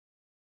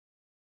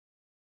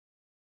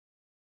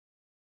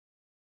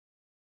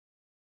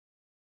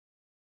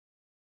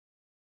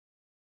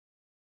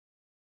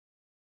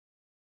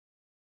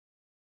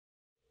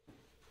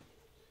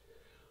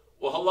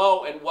Well,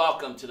 hello and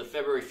welcome to the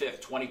February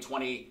 5th,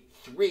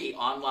 2023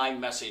 online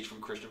message from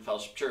Christian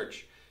Fellowship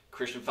Church.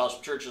 Christian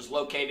Fellowship Church is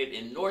located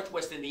in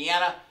Northwest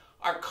Indiana.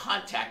 Our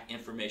contact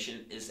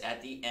information is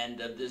at the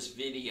end of this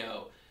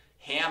video.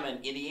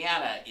 Hammond,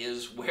 Indiana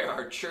is where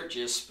our church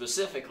is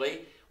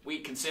specifically. We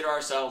consider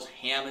ourselves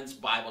Hammond's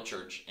Bible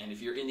Church. And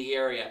if you're in the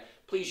area,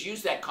 please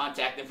use that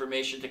contact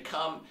information to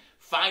come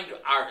find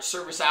our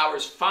service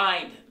hours,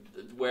 find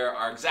where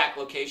our exact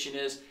location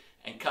is,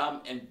 and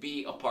come and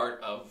be a part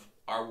of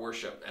our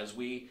worship as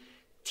we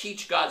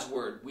teach God's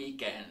Word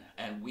week in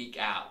and week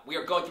out. We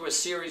are going through a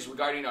series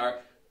regarding our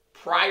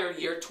prior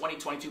year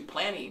 2022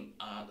 planning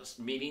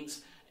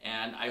meetings,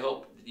 and I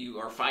hope you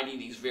are finding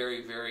these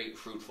very, very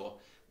fruitful.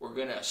 We're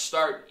going to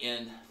start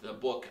in the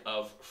book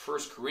of 1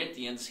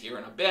 Corinthians here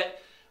in a bit.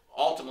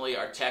 Ultimately,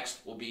 our text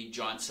will be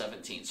John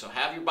 17. So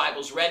have your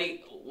Bibles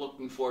ready.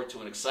 Looking forward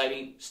to an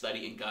exciting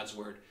study in God's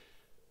Word.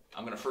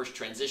 I'm going to first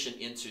transition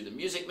into the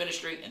music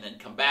ministry and then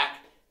come back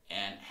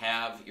and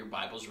have your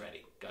Bibles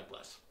ready. God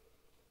bless.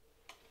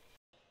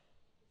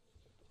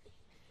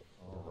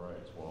 All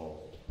right,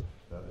 well,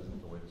 that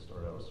isn't the way to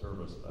start out a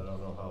service. I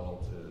don't know how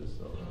else it is,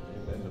 so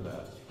amen to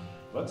that.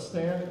 Let's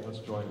stand and let's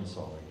join the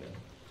song again.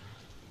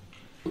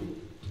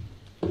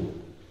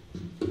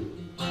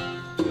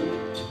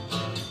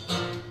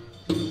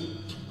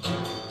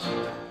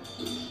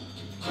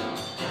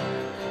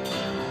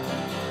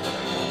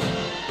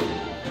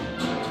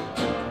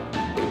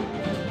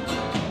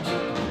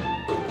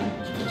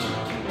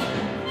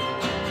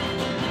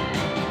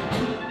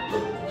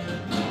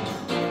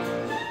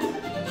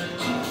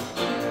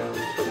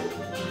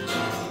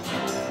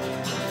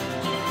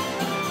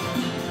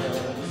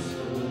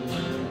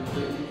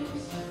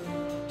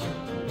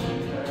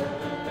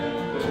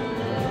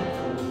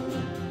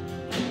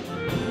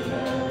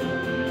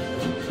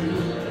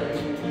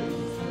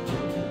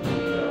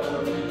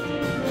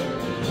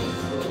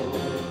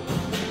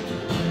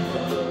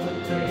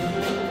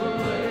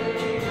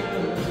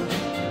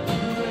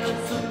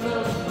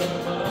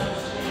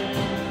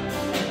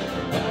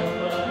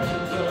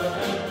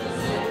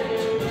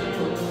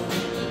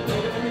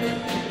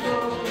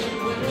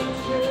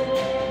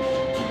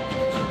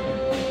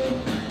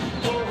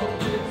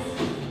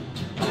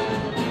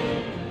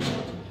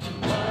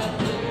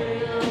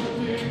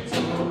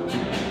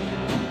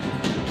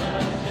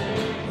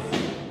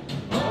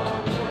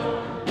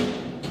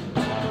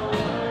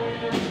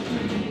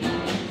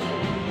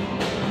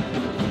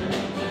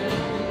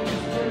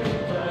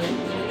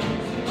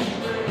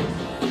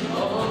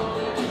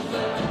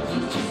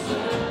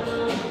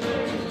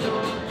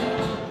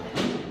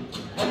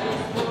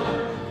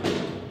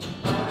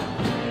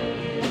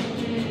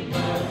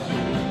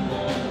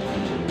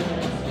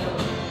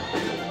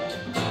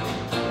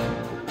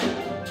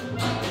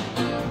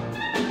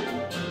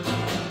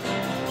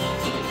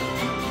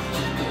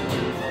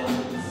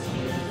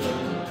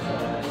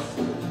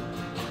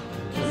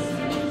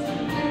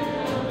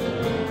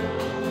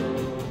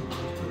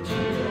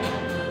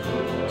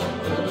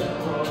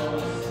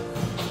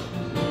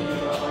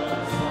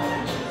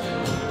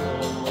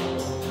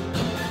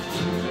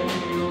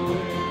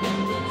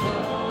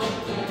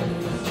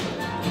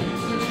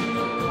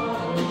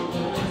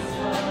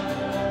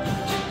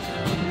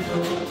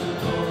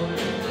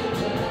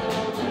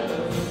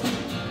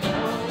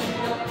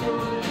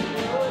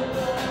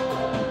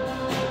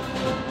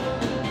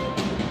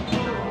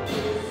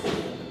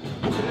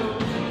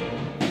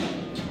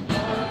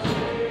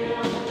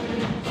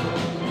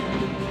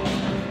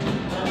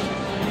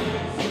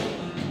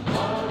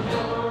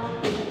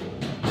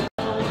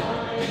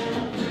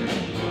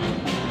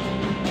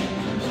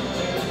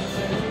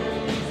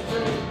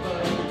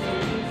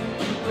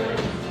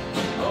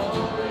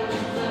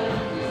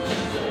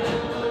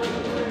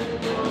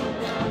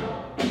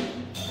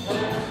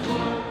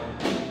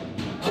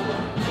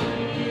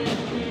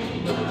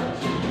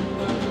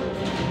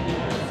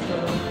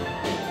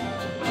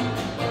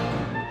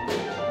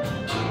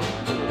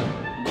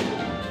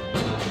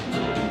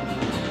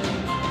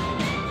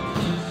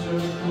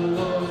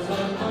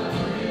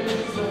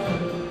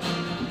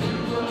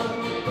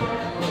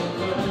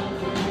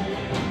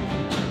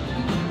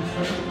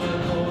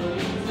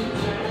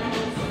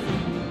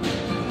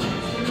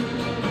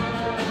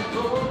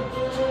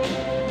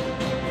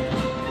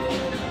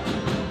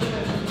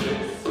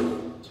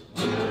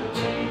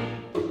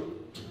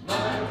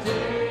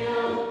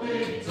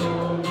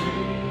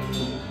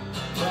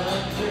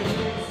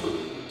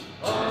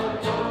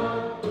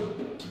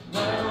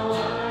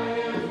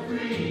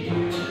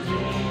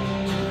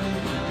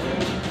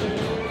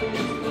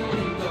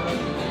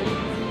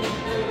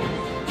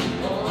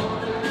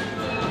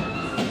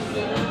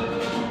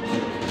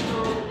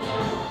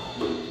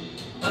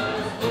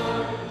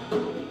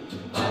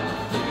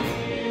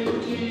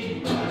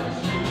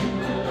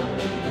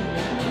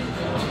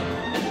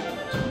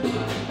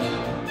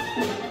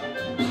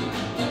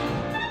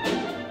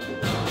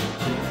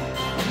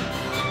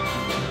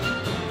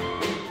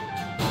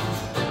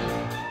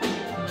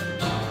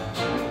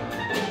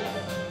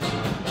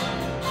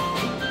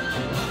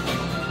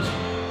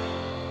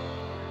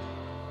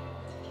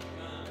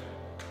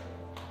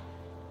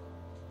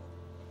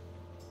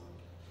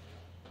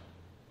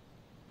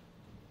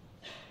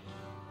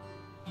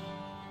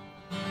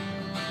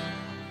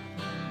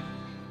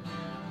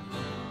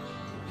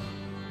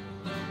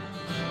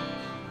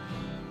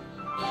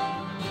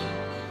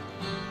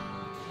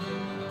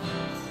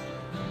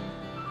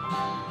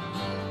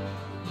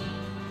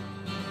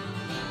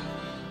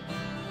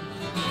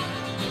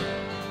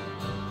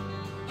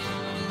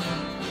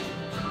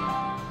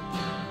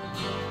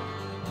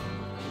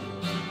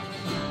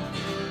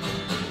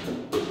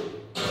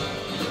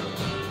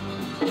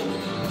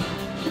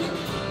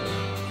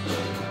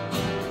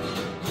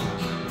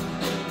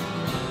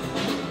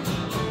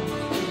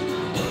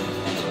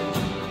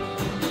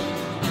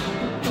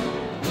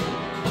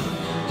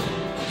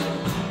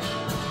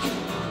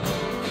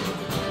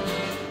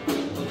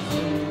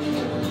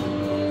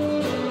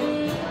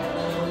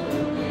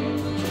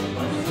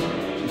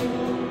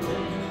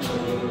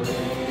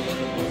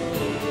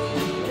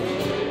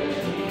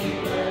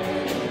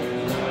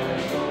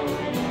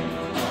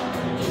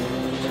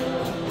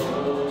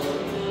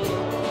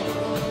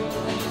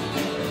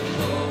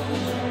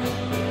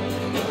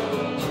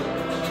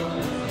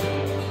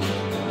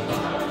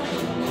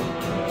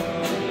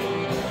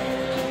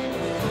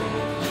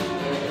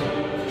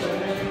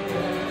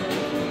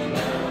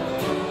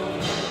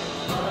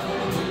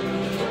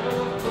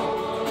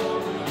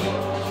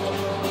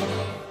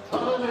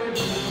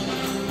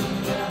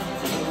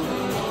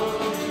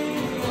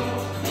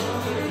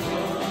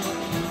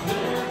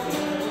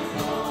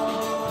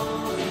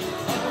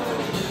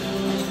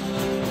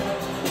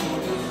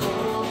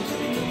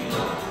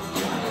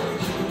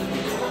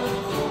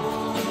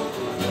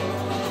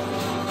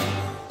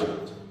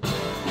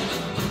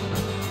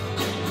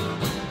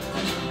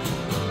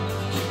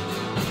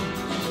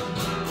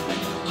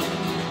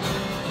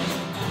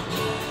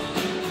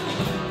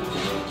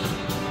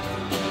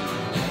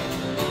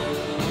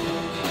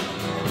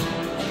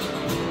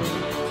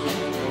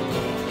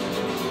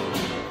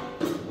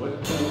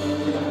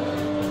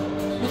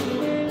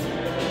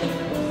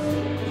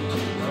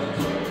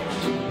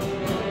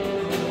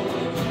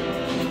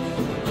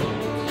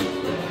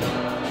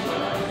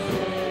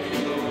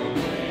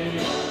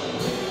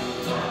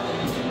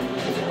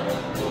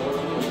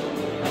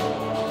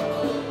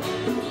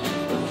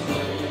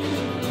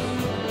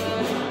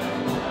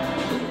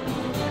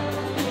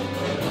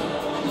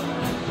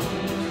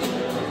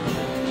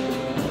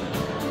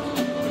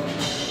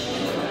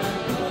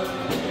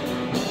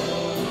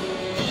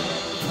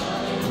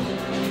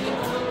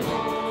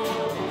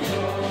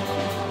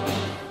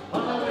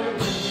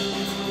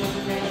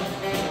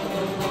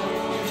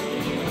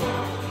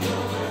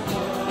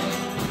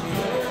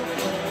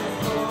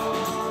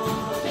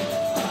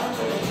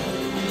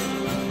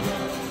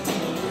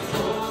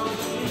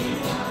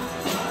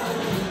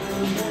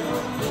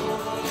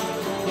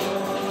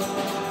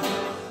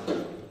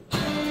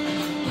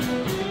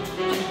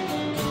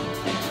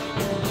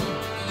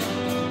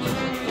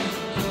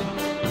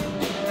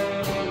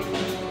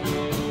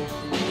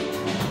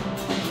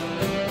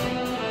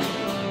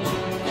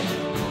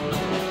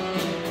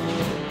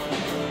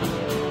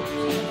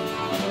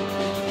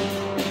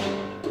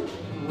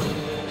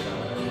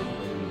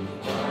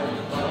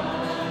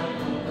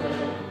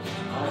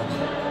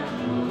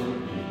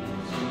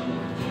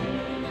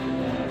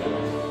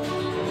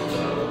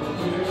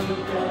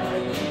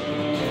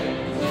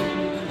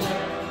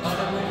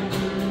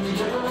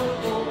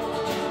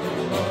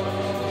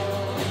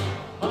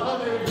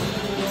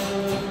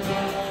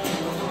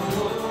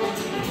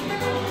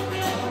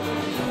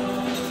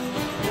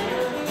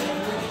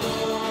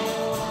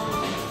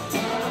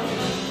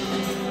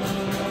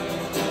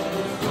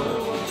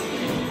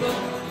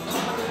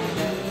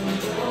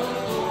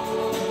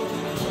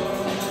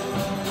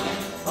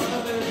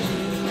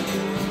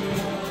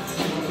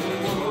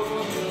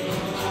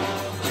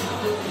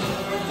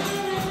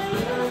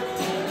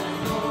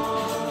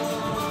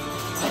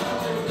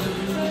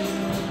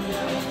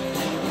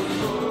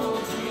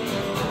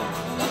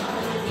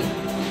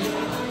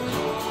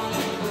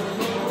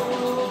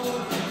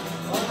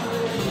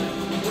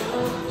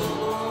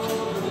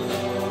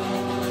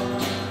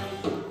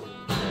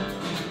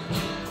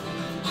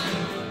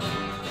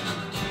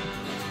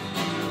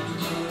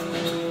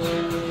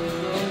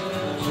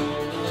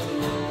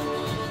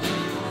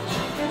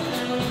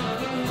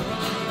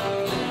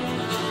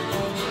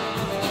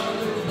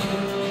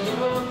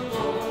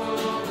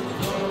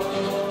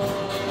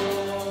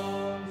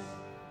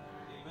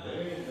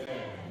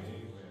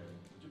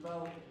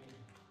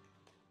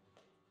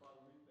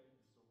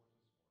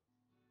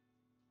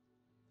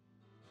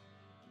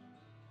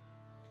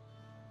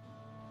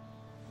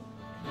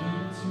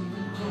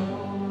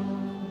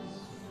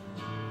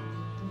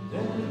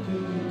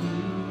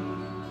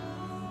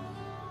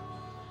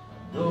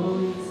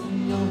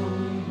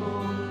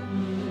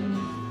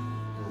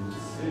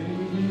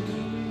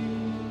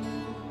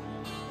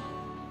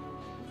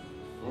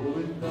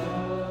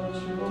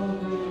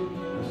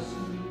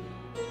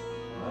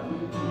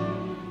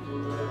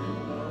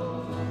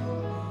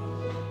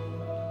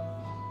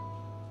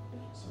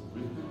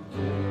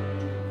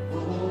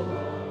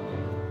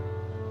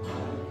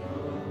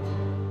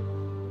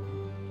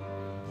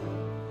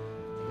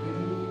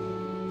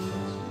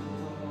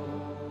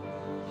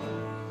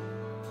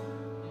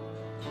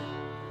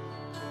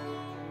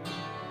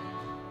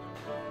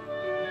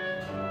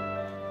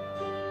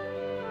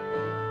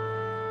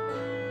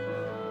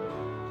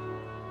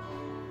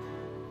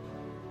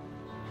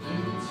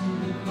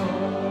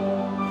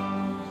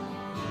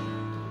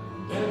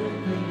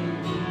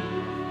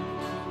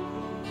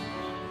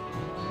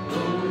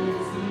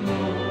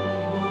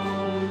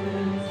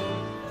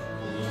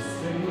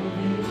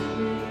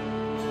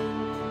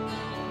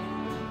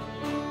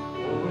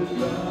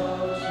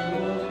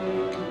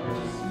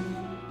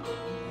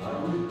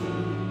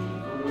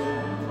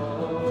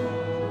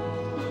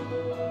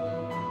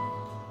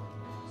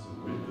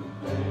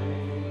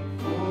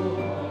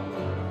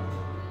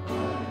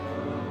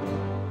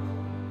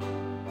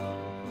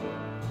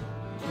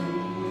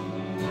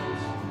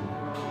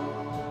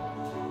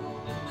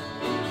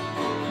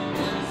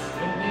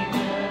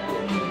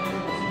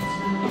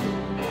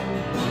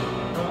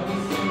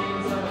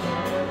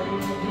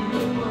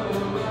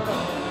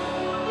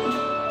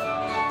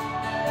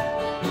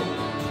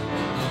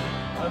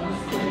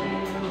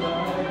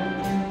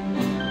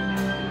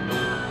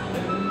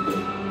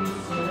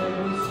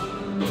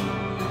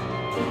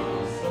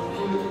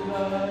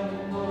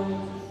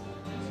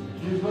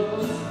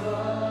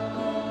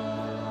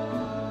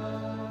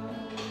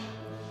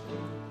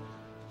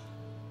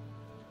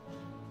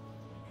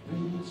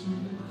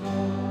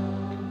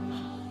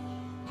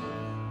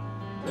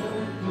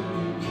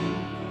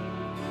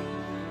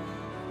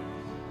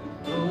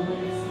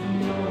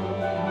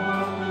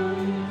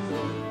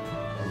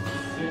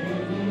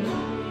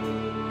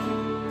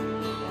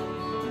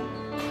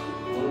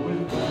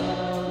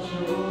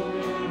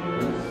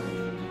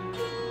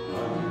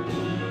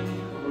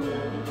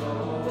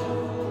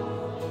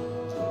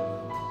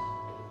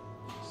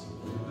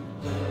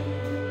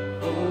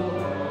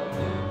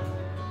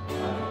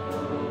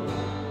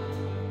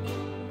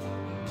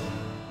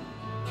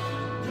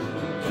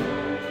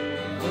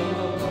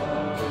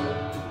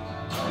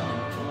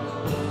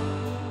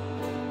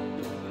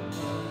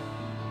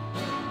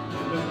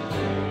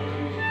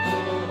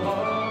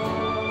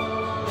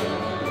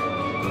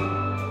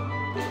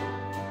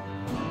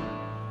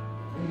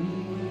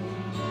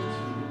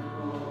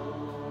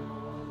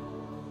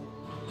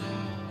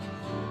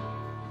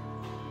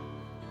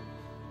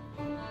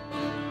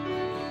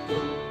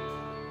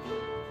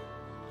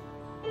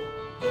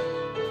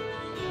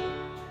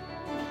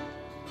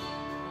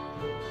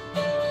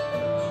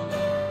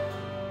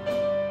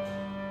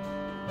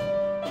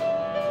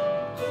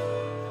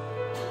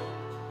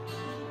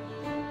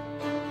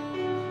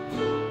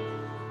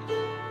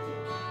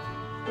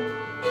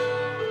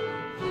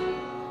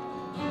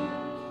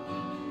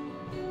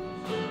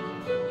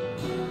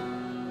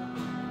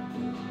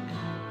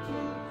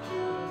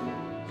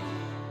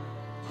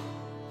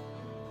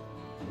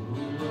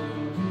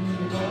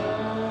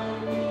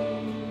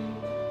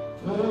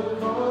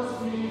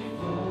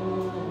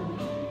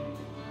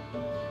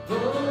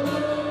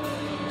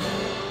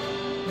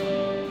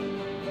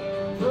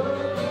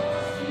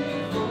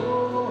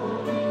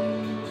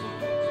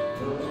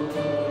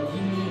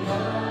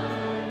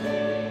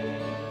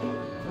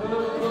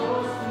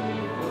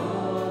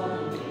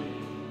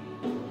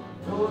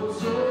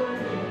 Please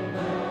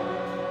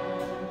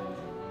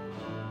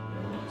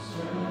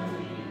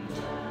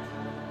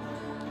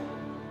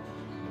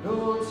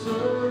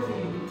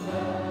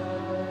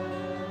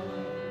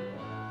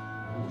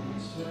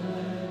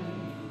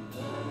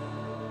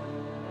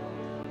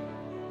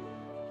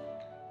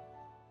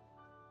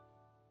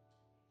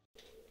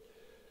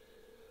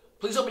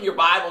open your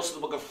Bibles to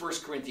the book of 1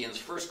 Corinthians.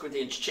 1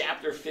 Corinthians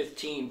chapter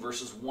 15,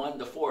 verses 1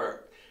 to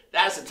 4.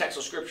 That's the text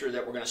of scripture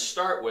that we're going to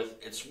start with.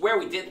 It's where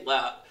we did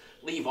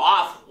leave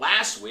off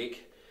last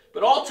week.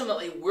 But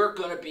ultimately, we're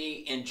going to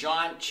be in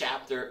John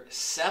chapter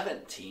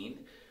 17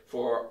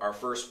 for our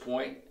first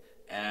point.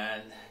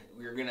 And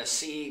we're going to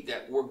see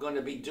that we're going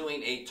to be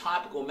doing a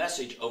topical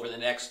message over the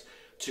next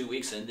 2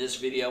 weeks in this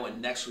video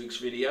and next week's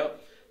video.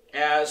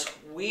 As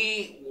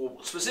we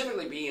will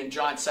specifically be in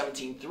John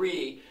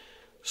 17:3,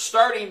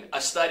 starting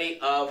a study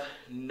of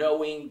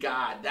knowing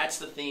God. That's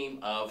the theme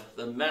of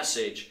the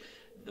message.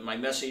 My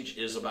message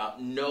is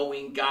about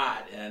knowing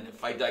God. And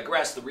if I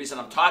digress, the reason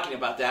I'm talking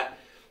about that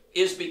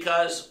is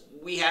because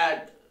we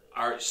had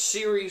our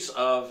series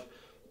of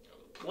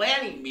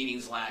planning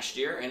meetings last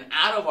year, and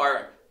out of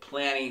our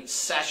planning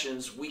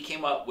sessions, we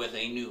came up with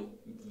a new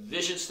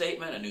vision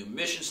statement, a new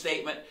mission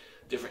statement,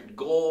 different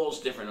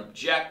goals, different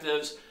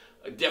objectives,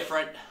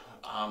 different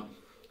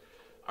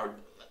our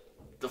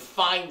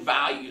defined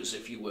values,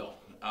 if you will.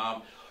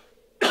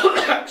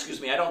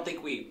 Excuse me, I don't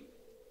think we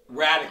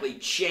radically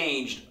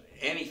changed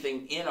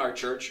anything in our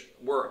church.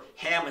 We're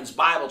Hammond's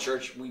Bible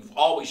Church. We've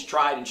always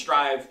tried and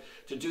strived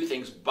to do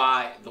things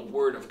by the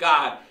Word of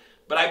God.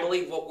 But I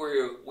believe what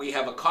we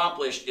have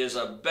accomplished is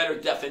a better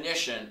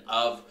definition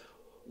of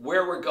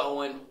where we're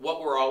going,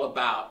 what we're all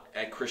about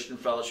at Christian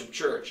Fellowship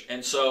Church.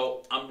 And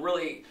so I'm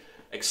really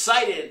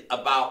excited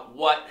about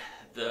what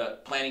the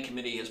planning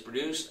committee has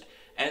produced.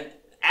 And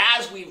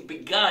as we've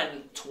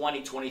begun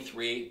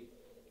 2023,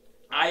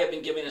 I have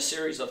been giving a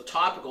series of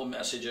topical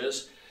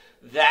messages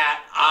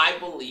that I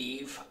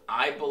believe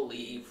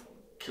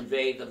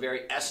convey the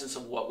very essence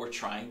of what we're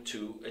trying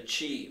to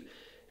achieve.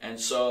 And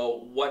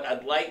so what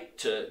I'd like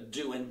to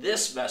do in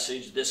this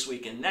message this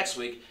week and next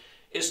week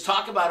is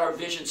talk about our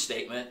vision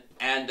statement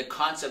and the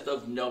concept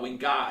of knowing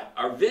God.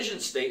 Our vision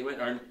statement,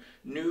 our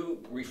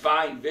new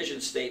refined vision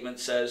statement,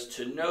 says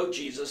to know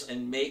Jesus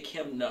and make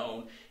him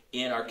known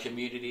in our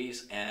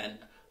communities and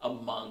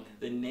among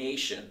the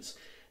nations.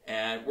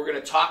 And we're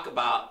going to talk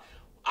about,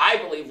 I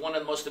believe, one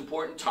of the most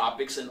important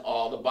topics in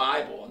all the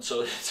Bible. And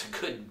so it's a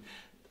good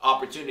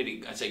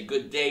opportunity, I'd say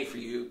good day for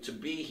you to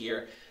be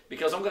here,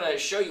 because I'm going to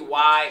show you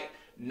why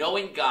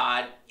knowing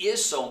God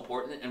is so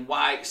important and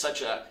why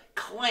such a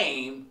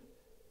claim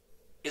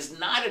is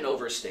not an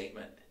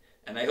overstatement.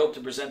 And I hope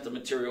to present the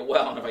material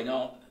well, and if I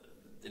don't,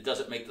 it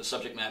doesn't make the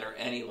subject matter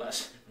any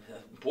less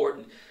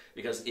important,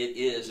 because it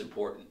is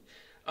important.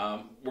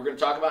 We're going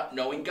to talk about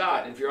knowing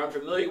God. And if you're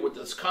unfamiliar with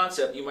this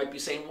concept, you might be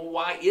saying, well,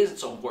 why is it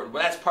so important?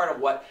 Well, that's part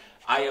of what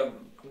I am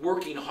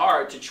working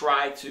hard to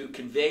try to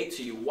convey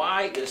to you,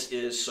 why this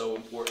is so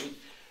important.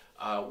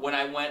 When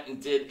I went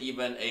and did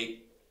even a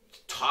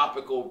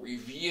topical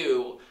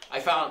review, I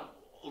found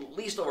at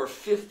least over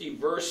 50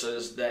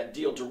 verses that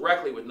deal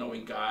directly with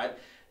knowing God,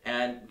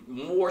 and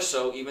more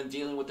so even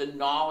dealing with the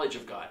knowledge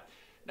of God.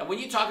 Now, when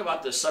you talk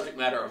about the subject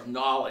matter of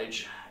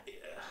knowledge,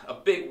 a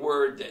big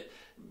word that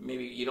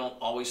maybe you don't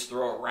always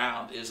throw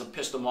around is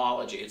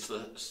epistemology. It's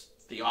the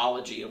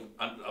theology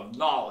of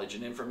knowledge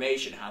and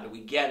information. How do we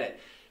get it?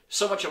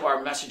 So much of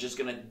our message is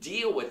going to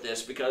deal with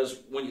this, because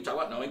when you talk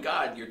about knowing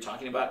God, you're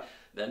talking about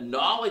the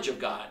knowledge of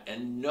God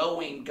and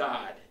knowing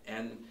God.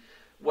 And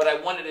what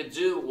I wanted to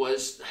do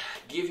was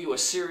give you a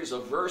series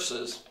of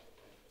verses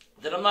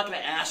that I'm not going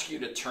to ask you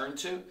to turn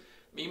to.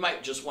 You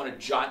might just want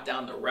to jot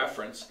down the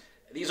reference.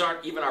 These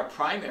aren't even our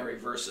primary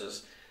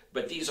verses,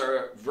 but these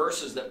are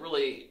verses that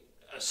really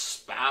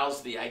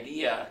espouse the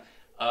idea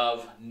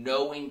of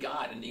knowing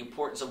God and the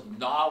importance of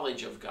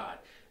knowledge of God.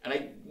 And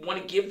I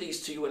want to give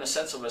these to you in a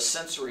sense of a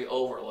sensory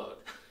overload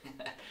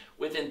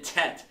with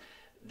intent,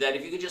 that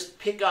if you could just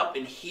pick up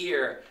and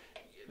hear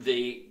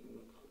the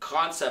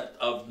concept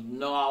of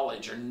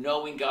knowledge or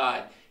knowing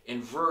God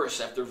in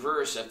verse after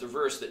verse after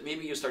verse, that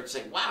maybe you start to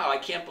say, wow, I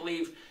can't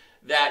believe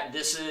that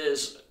this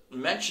is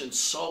mentioned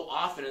so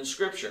often in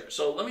Scripture.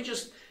 So let me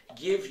just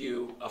give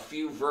you a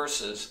few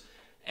verses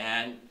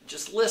and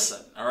just listen,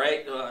 all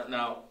right?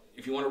 Now,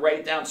 if you want to write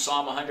it down,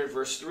 Psalm 100,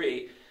 verse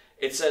 3,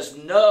 it says,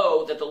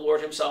 know that the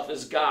Lord himself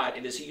is God.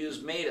 It is he who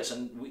has made us,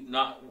 and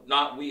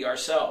not we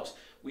ourselves.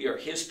 We are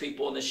his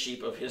people and the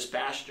sheep of his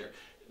pasture.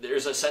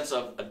 There's a sense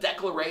of a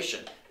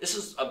declaration. This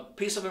is a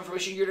piece of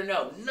information you're to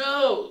know.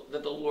 Know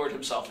that the Lord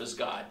himself is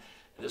God.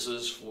 This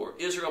is for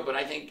Israel, but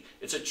I think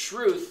it's a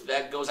truth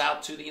that goes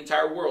out to the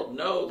entire world.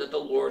 Know that the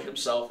Lord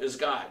himself is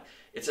God.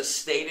 It's a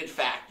stated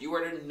fact. You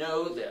are to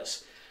know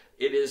this.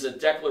 It is a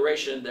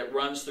declaration that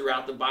runs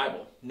throughout the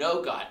Bible.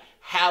 Know God.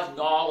 Have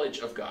knowledge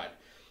of God.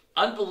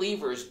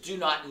 Unbelievers do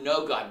not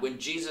know God. When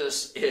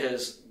Jesus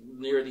is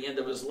near the end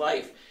of his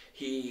life,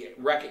 he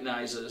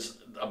recognizes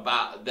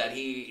about that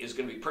he is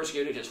going to be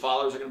persecuted, his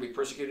followers are going to be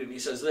persecuted, and he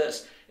says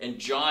this in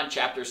John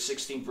chapter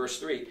 16, verse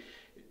 3.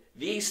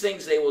 These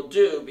things they will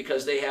do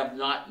because they have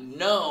not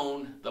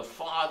known the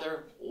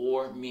Father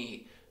or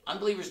me.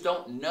 Unbelievers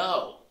don't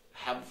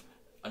have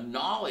a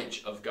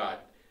knowledge of God.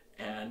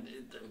 And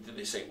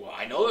they say, well,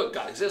 I know that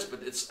God exists, but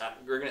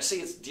we're going to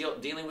see it's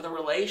dealing with a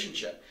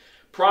relationship.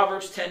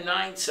 Proverbs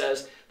 10:9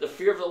 says, the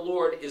fear of the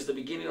Lord is the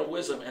beginning of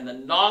wisdom, and the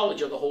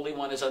knowledge of the Holy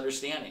One is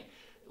understanding.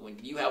 When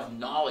you have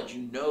knowledge,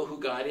 you know who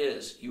God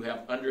is. You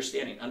have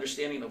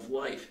understanding of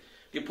life.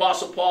 The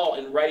Apostle Paul,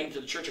 in writing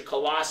to the church of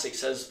Colossae,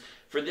 says,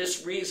 for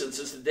this reason,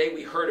 since the day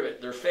we heard of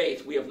it, their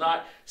faith, we have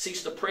not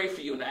ceased to pray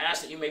for you and to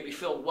ask that you may be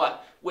filled,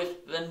 what?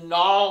 With the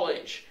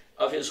knowledge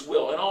of his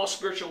will and all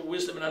spiritual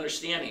wisdom and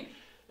understanding.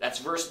 That's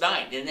verse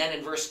 9. And then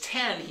in verse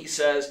 10, he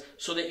says,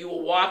 so that you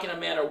will walk in a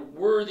manner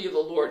worthy of the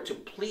Lord, to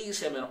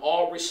please him in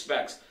all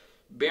respects,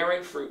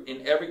 bearing fruit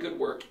in every good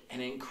work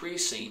and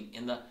increasing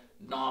in the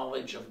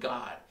knowledge of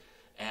God.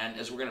 And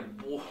as we're going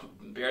to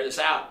bear this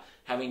out,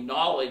 having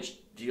knowledge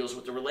deals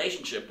with the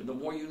relationship. And the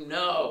more you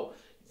know,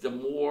 the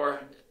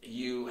more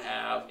you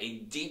have a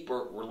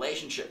deeper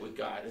relationship with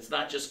God. It's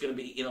not just going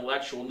to be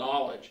intellectual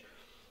knowledge.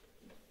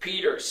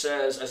 Peter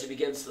says, as he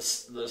begins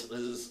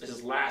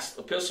his last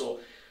epistle,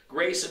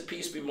 grace and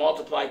peace be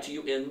multiplied to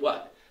you in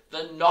what?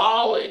 The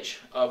knowledge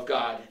of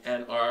God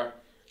and our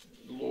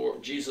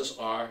Lord, Jesus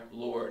our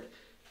Lord.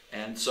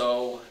 And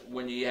so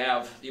when you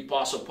have the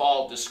Apostle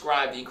Paul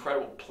describe the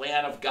incredible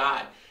plan of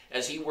God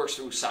as he works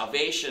through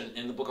salvation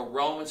in the book of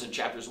Romans in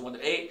chapters 1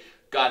 to 8,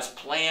 God's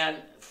plan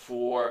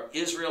for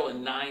Israel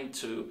in 9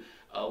 to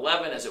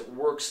 11 as it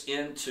works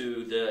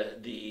into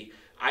the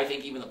I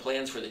think even the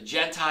plans for the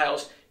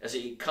Gentiles, as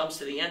he comes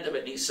to the end of it,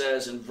 and he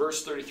says in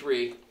verse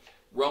 33,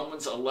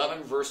 Romans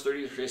 11 verse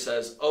 33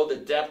 says, oh, the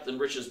depth and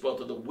riches both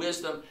of the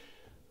wisdom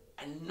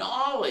and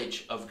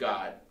knowledge of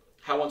God.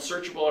 How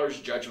unsearchable are his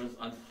judgments,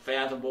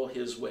 unfathomable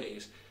his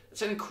ways.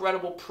 It's an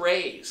incredible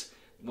praise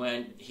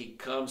when he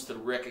comes to the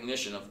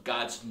recognition of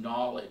God's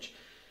knowledge.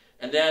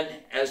 And then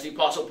as the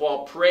Apostle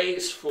Paul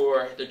prays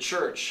for the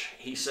church,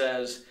 he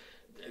says,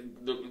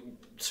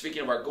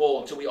 speaking of our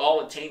goal, until we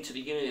all attain to the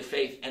unity of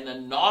faith and the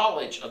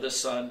knowledge of the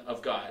Son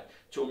of God,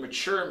 to a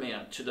mature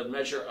man, to the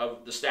measure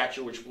of the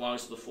stature which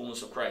belongs to the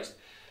fullness of Christ.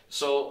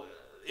 So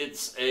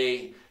it's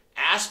a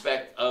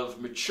aspect of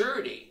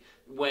maturity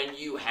when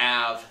you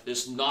have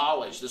this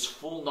knowledge, this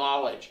full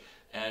knowledge.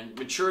 And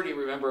maturity,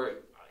 remember,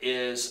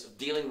 is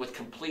dealing with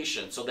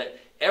completion, so that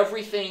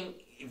everything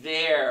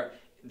there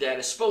that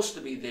is supposed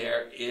to be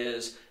there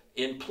is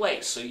in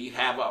place. So you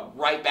have a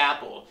ripe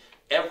apple.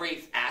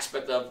 Every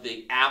aspect of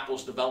the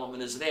apple's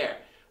development is there.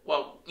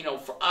 Well,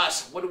 for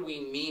us, what do we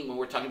mean when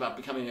we're talking about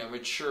becoming a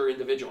mature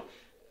individual?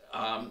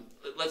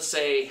 Let's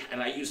say,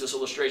 and I used this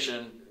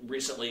illustration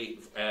recently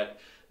at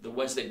the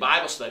Wednesday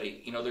Bible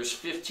study, there's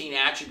 15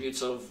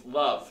 attributes of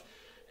love.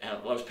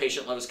 And love is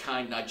patient, love is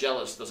kind, not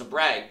jealous, doesn't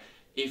brag.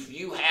 If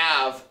you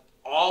have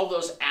all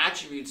those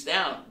attributes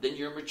down, then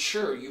you're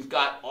mature. You've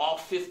got all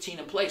 15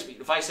 in place. But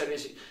if I said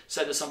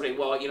to somebody,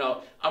 well,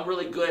 I'm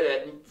really good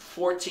at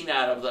 14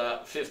 out of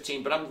the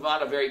 15, but I'm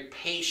not a very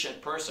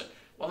patient person.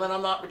 Well, then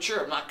I'm not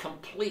mature. I'm not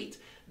complete.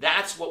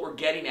 That's what we're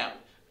getting at.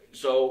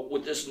 So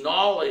with this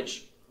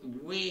knowledge,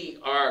 we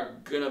are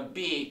going to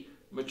be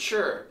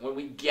mature when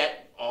we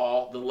get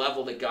all the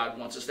level that God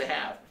wants us to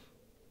have.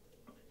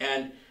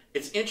 And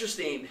it's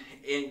interesting,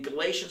 in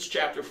Galatians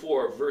chapter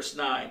 4, verse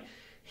 9,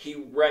 he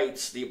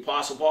writes, the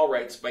Apostle Paul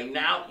writes, by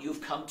now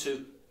you've come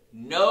to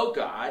know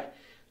God,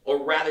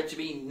 or rather to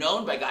be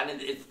known by God.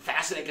 And it's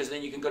fascinating because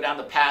then you can go down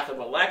the path of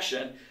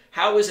election.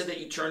 How is it that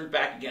you turn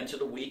back again to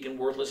the weak and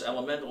worthless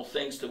elemental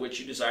things to which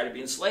you desire to be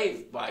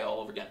enslaved by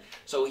all over again?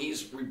 So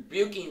he's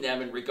rebuking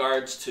them in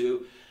regards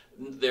to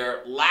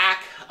their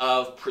lack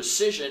of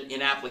precision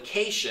in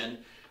application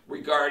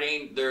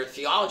regarding their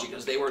theology,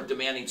 because they were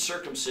demanding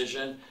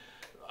circumcision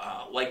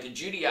like the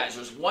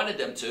Judaizers wanted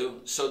them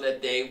to, so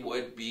that they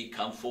would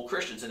become full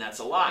Christians. And that's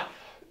a lie,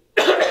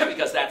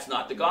 because that's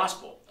not the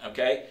gospel.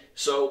 Okay?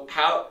 So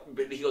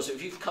but he goes,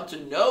 if you've come to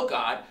know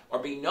God or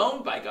be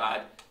known by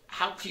God,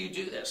 how can you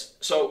do this?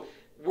 So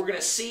we're going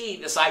to see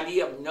this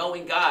idea of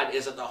knowing God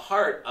is at the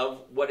heart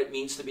of what it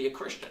means to be a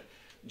Christian.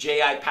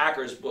 J.I.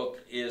 Packer's book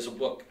is a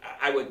book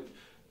I would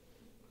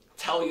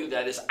tell you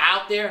that is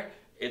out there.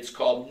 It's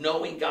called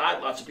Knowing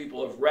God. Lots of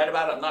people have read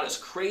about it. I'm not as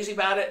crazy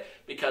about it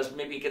because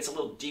maybe it gets a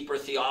little deeper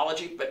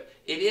theology, but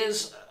it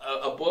is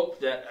a book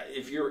that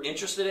if you're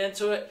interested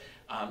into it,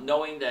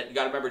 knowing that you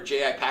got to remember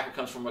J.I. Packer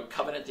comes from a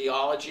covenant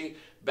theology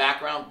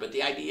background, but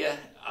the idea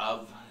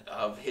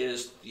of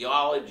his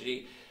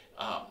theology,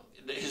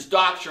 his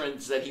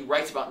doctrines that he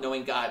writes about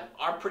knowing God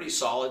are pretty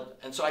solid,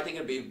 and so I think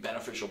it'd be a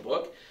beneficial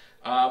book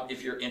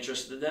if you're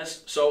interested in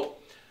this. So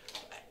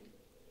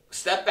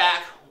step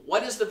back.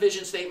 What is the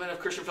vision statement of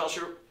Christian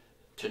Fellowship?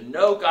 To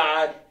know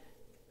God,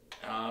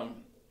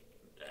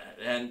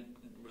 and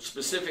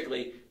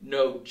specifically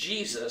know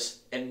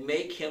Jesus and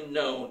make him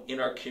known in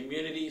our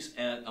communities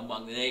and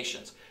among the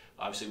nations.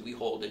 Obviously, we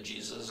hold that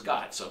Jesus is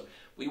God, so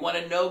We want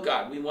to know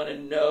God. We want to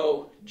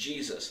know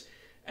Jesus.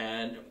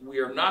 And we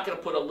are not going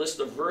to put a list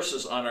of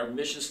verses on our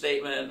mission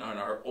statement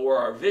or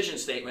our vision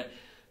statement,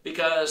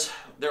 because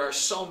there are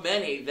so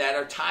many that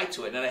are tied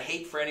to it. And I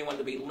hate for anyone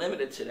to be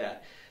limited to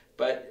that.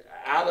 But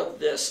out of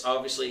this,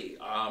 obviously,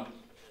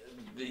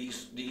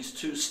 these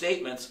two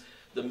statements,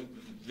 the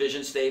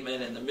vision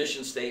statement and the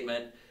mission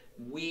statement,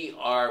 we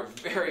are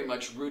very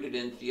much rooted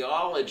in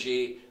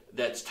theology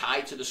that's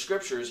tied to the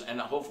scriptures, and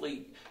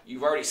hopefully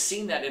you've already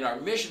seen that in our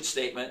mission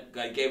statement.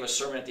 I gave a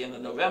sermon at the end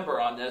of November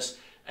on this,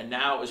 and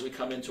now as we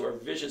come into our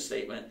vision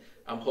statement,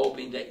 I'm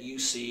hoping that you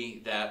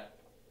see that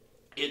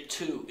it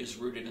too is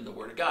rooted in the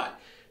Word of God.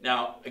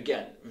 Now,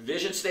 again,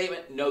 vision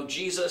statement, know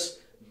Jesus,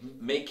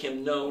 make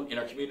him known in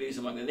our communities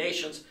among the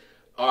nations.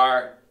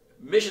 Our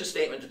mission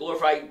statement, to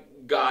glorify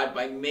God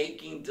by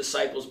making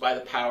disciples by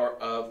the power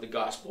of the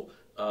gospel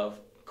of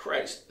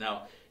Christ.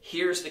 Now,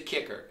 here's the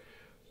kicker.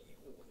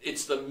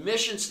 It's the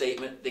mission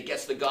statement that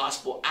gets the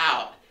gospel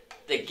out,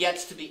 that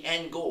gets to the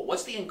end goal.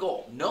 What's the end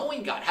goal?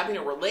 Knowing God, having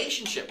a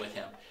relationship with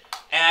him.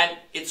 And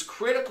it's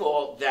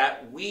critical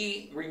that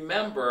we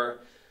remember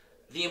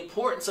the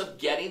importance of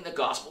getting the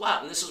gospel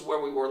out. And this is where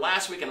we were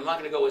last week, and I'm not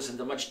going to go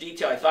into much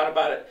detail. I thought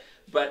about it,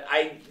 but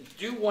I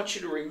do want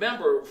you to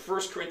remember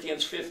 1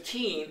 Corinthians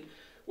 15,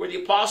 where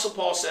the Apostle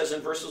Paul says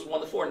in verses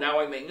 1 to 4, "Now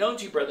I make known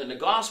to you, brethren, the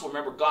gospel."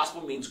 Remember,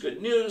 gospel means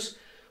good news,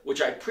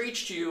 "which I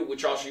preached to you,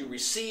 which also you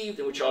received,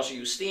 and which also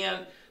you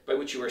stand, by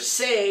which you are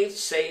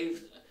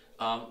saved,"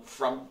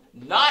 from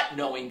not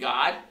knowing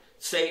God,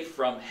 saved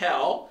from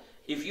hell,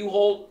 "if you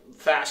hold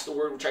fast the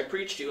word which I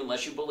preached to you,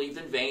 unless you believed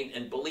in vain."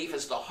 And belief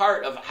is the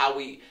heart of how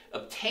we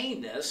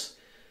obtain this.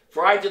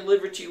 "For I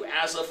delivered to you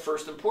as of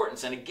first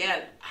importance." And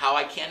again, how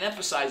I can't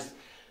emphasize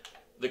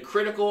the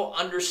critical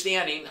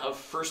understanding of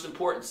first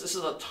importance. This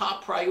is a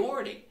top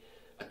priority,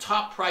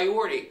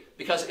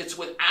 because it's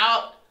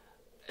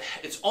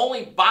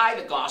only by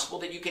the gospel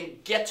that you can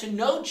get to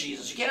know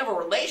Jesus. You can't have a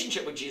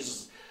relationship with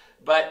Jesus.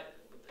 But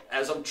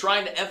as I'm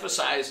trying to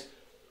emphasize,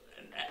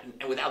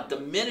 and without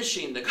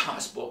diminishing the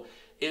gospel,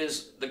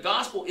 is the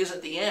gospel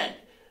isn't the end,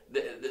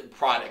 the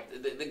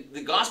product.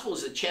 The gospel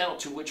is the channel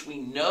to which we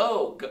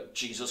know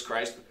Jesus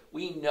Christ.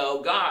 We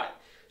know God.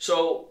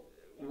 So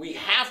we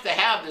have to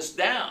have this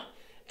down.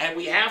 And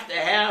we have to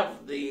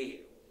have the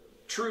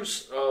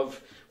truths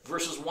of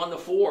verses 1 to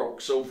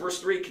 4. So verse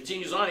 3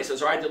 continues on. He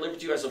says, "For I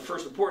delivered to you as of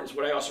first importance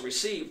what I also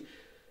received,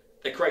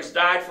 that Christ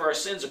died for our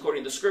sins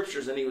according to the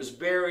Scriptures, and he was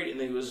buried, and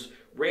he was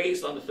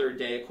raised on the third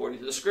day according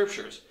to the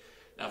Scriptures."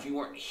 Now, if you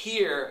weren't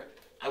here,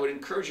 I would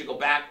encourage you to go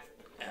back.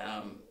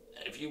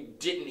 If you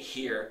didn't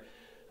hear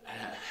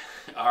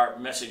our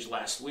message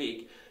last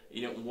week,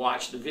 you didn't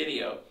watch the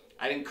video,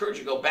 I'd encourage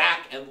you to go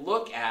back and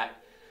look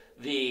at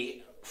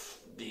the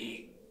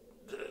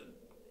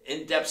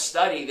in-depth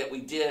study that we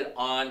did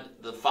on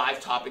the 5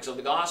 topics of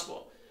the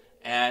gospel.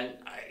 And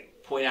I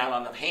point out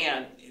on the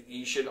hand,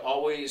 you should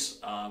always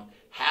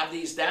have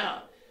these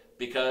down,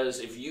 because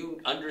if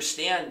you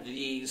understand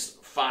these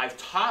 5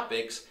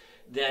 topics,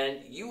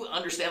 then you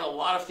understand a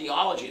lot of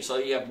theology. So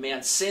you have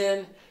man's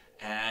sin,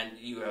 and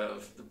you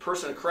have the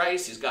person of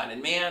Christ, he's God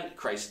and man,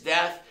 Christ's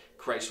death,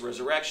 Christ's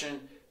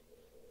resurrection,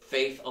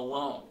 faith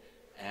alone,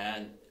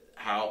 and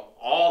how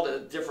all the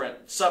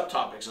different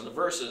subtopics and the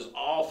verses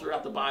all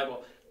throughout the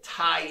Bible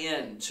tie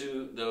in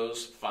to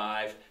those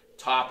 5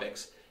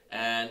 topics.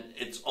 And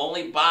it's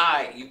only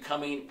by you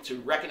coming to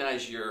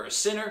recognize you're a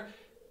sinner,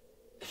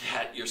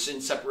 that your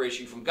sin separates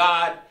you from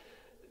God,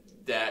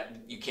 that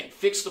you can't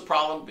fix the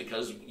problem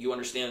because you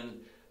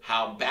understand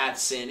how bad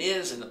sin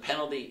is, and the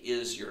penalty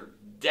is your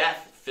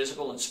death,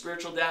 physical and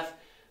spiritual death.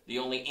 The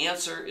only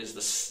answer is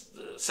the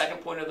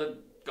second point of the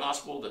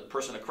gospel, the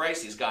person of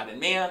Christ. He's God and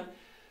man.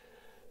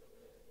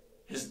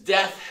 His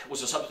death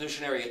was a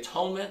substitutionary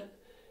atonement,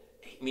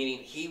 meaning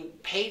he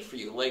paid for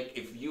you. Like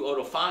if you owed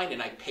a fine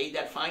and I paid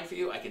that fine for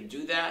you, I can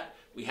do that.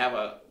 We have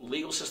a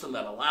legal system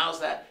that allows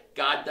that.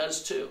 God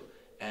does too.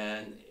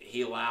 And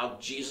he allowed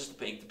Jesus to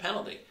pay the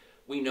penalty.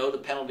 We know the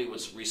penalty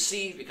was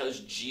received because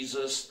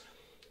Jesus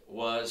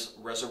was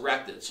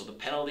resurrected. So the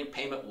penalty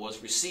payment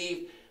was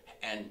received,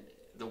 and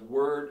the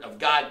Word of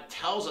God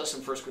tells us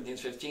in 1 Corinthians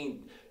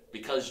 15,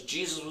 because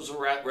Jesus was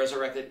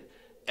resurrected,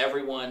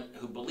 everyone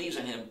who believes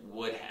in him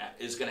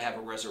is going to have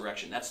a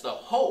resurrection. That's the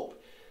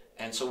hope.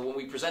 And so when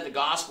we present the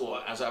gospel,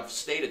 as I've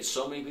stated,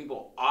 so many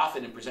people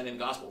often in presenting the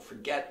gospel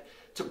forget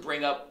to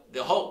bring up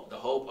the hope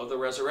of the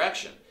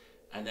resurrection.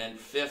 And then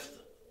 5th,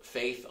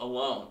 faith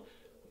alone.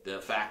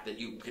 The fact that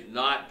you could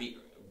not be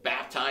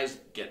baptized,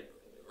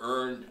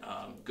 earn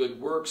good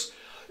works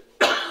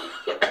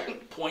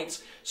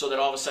points, so that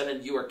all of a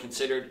sudden you are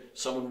considered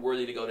someone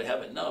worthy to go to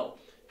heaven. No.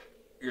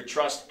 Your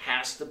trust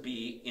has to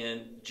be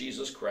in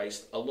Jesus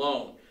Christ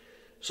alone.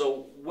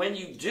 So when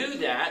you do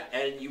that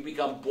and you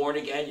become born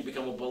again, you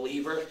become a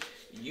believer,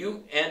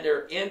 you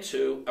enter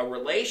into a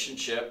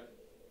relationship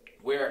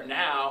where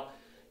now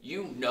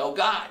you know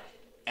God.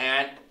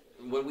 And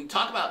when we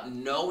talk about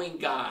knowing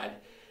God,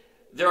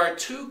 there are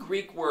 2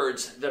 Greek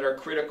words that are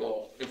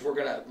critical if we're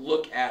going to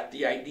look at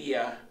the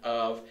idea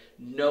of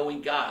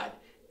knowing God.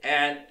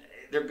 And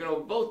they're going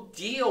to both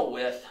deal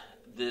with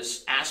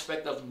this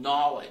aspect of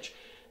knowledge.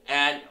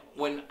 And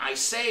when I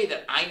say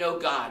that I know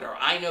God or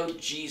I know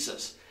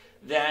Jesus,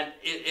 then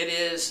it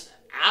is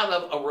out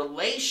of a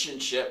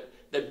relationship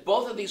that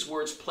both of these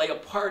words play a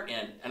part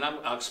in. And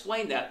I'll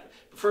explain that.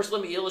 But first,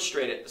 let me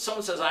illustrate it.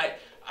 Someone says, I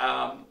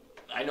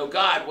know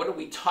God. What are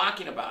we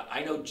talking about?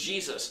 I know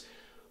Jesus.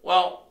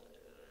 Well,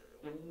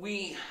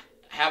 we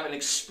have an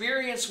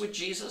experience with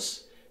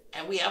Jesus,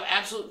 and we have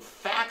absolute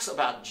facts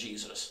about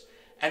Jesus.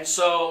 And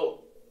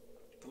so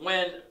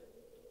when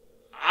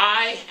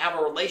I have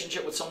a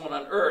relationship with someone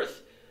on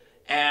earth,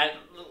 and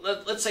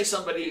let's say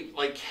somebody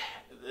like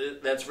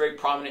that's very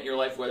prominent in your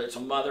life, whether it's a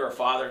mother or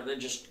father, then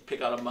just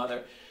pick out a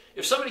mother.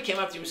 If somebody came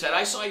up to you and said,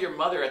 I saw your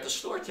mother at the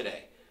store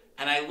today,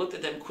 and I looked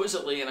at them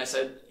quizzically and I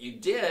said, you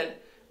did?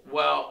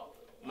 Well,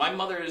 my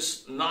mother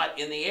is not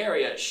in the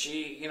area.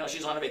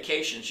 She's on a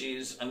vacation.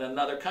 She's in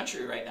another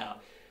country right now.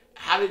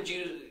 How'd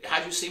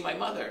you see my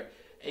mother?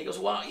 And he goes,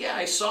 well, yeah,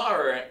 I saw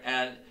her.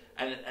 And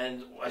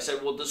I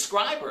said, well,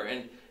 describe her.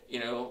 And,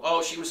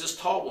 oh, she was this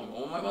tall woman.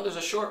 Well, my mother's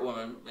a short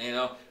woman.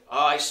 Oh,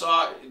 I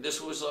saw this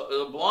was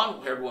a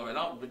blonde-haired woman.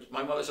 Oh, but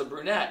my mother's a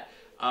brunette.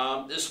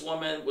 This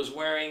woman was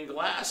wearing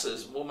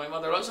glasses. Well, my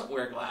mother doesn't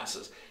wear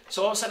glasses.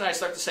 So all of a sudden I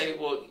start to say,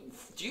 well,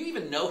 do you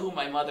even know who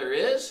my mother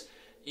is?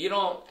 You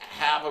don't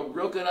have a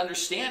real good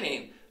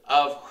understanding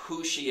of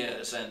who she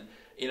is. And,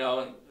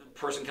 the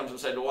person comes up and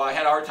said, well, I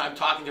had a hard time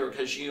talking to her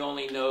because she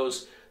only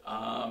knows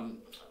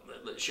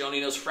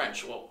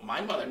French. Well,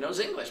 my mother knows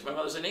English. My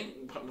mother's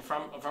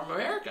from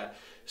America.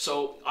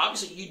 So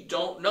obviously you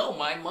don't know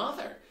my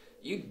mother.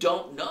 You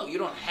don't know. You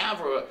don't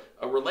have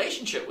a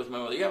relationship with my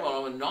mother. You have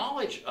no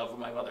knowledge of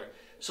my mother.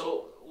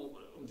 So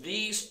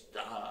these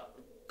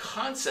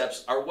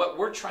concepts are what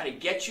we're trying to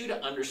get you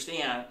to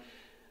understand.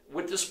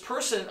 With this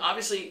person,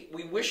 obviously,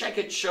 we wish I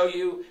could show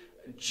you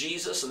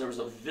Jesus and there was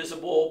a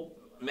visible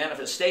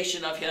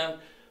manifestation of him.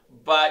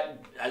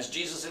 But as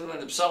Jesus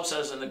himself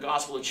says in the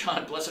Gospel of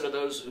John, blessed are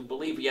those who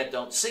believe yet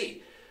don't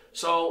see.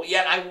 So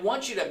yet I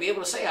want you to be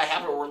able to say, I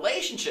have a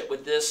relationship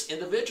with this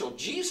individual,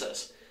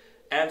 Jesus.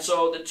 And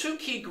so the two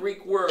key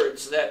Greek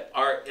words that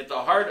are at the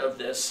heart of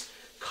this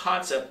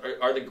concept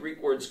are the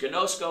Greek words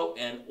gnosko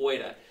and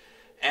oida.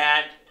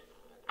 And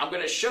I'm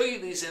going to show you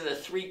these in the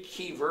three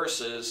key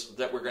verses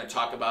that we're going to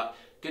talk about.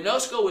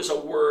 Gnosko is a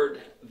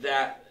word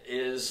that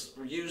is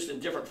used in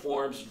different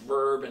forms,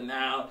 verb and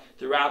noun,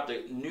 throughout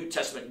the New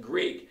Testament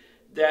Greek,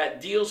 that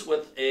deals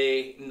with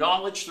a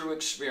knowledge through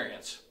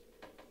experience.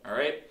 All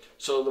right?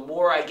 So the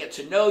more I get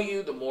to know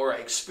you, the more I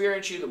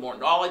experience you, the more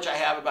knowledge I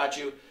have about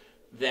you,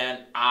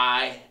 then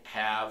I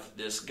have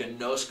this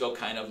gnosko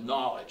kind of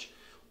knowledge.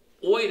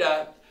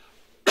 Oida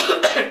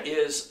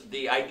is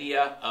the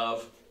idea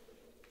of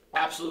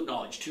absolute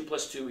knowledge. 2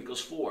 + 2 =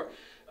 4.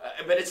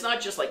 But it's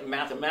not just like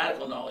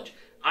mathematical knowledge.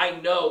 I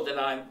know that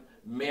I'm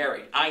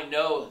married. I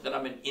know that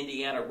I'm an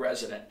Indiana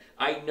resident.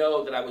 I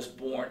know that I was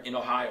born in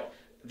Ohio.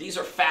 These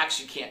are facts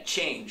you can't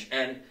change,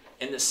 and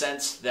in the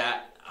sense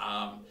that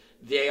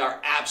they are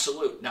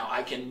absolute. Now,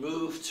 I can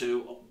move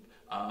to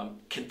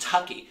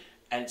Kentucky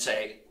and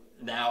say,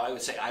 now I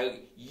would say I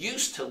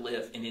used to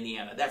live in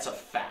Indiana. That's a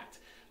fact,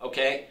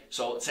 okay?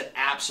 So it's an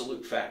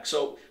absolute fact.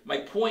 So my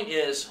point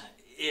is,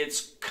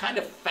 it's kind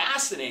of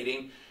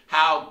fascinating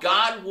how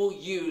God will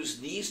use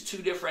these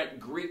two different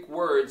Greek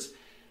words,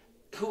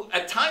 who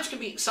at times can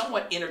be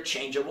somewhat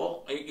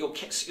interchangeable. You'll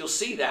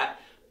see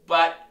that,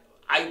 but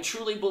I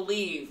truly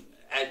believe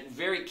at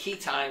very key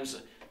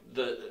times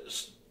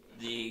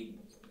the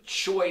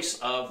choice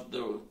of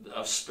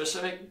a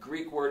specific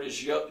Greek word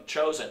is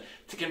chosen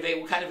to convey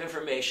what kind of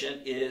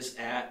information is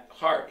at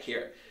heart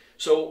here.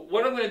 So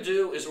what I'm going to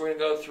do is we're going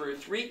to go through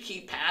three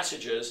key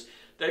passages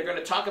that are going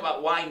to talk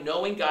about why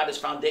knowing God is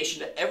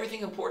foundation to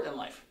everything important in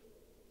life.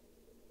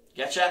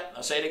 Get that?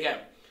 I'll say it again.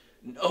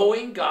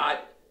 Knowing God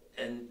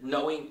and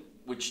knowing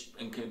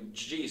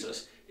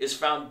Jesus is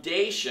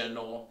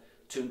foundational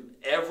to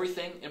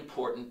everything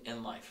important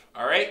in life.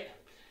 All right?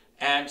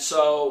 And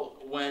so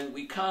when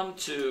we come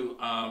to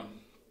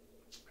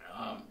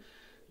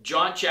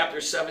John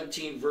chapter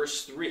 17,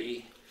 verse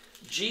 3,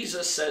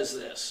 Jesus says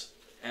this,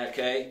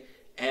 okay?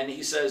 And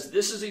he says,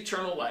 this is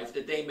eternal life,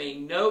 that they may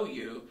know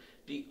you,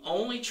 the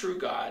only true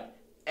God,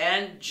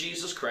 and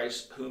Jesus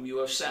Christ, whom you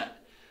have sent.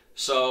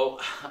 So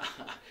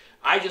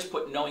I just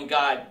put knowing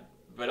God,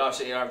 but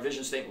obviously in our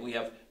vision statement we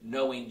have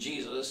knowing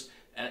Jesus,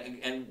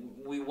 and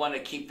we want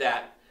to keep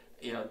that,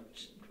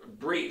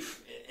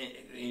 brief.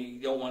 You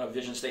don't want a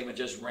vision statement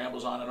just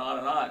rambles on and on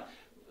and on.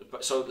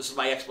 So this is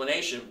my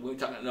explanation. When we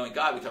talk about knowing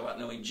God, we talk about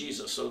knowing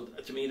Jesus. So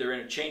to me, they're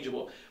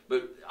interchangeable.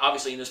 But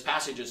obviously in this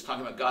passage, it's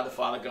talking about God the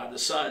Father, God the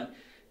Son.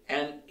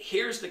 And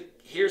here's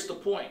the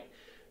point.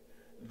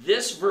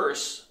 This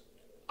verse,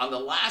 on the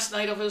last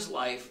night of his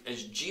life,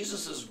 as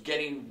Jesus is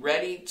getting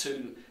ready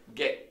to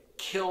get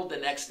killed the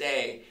next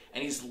day,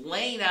 and he's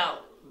laying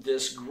out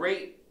this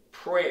great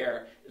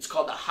prayer. It's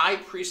called the high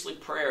priestly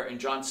prayer in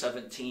John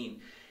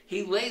 17.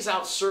 He lays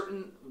out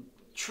certain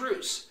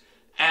truths.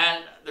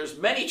 And there's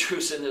many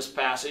truths in this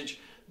passage,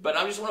 but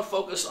I just want to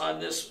focus on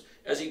this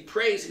as he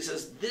prays, he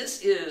says,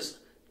 this is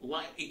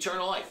life,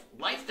 eternal life,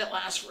 life that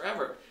lasts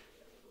forever.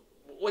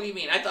 What do you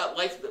mean? I thought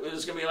life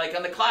was going to be like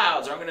on the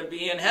clouds, or I'm going to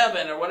be in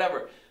heaven, or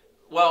whatever.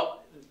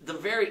 Well, the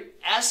very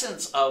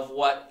essence of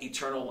what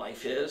eternal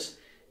life is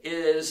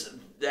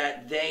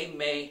that they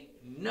may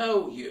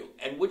know you.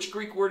 And which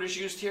Greek word is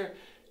used here?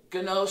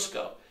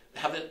 Gnosko.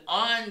 Have an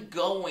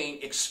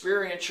ongoing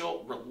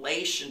experiential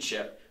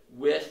relationship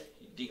with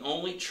the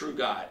only true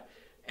God.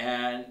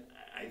 And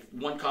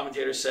one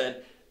commentator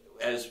said,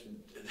 as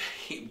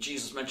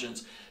Jesus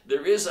mentions,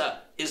 there is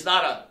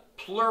not a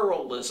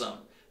pluralism.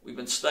 We've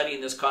been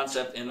studying this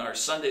concept in our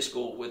Sunday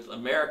school with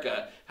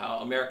America, how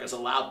America's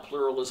allowed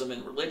pluralism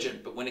in religion.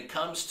 But when it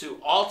comes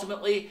to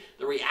ultimately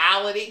the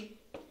reality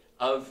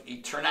of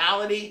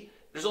eternality,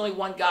 there's only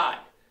one God.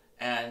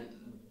 And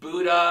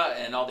Buddha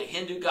and all the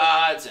Hindu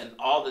gods and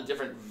all the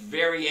different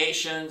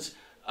variations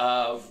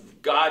of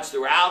gods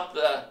throughout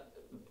the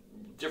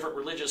different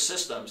religious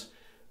systems,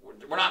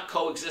 we're not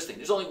coexisting.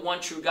 There's only one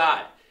true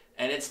God,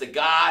 and it's the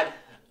God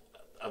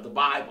of the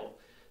Bible,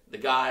 the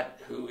God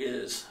who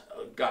is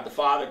God the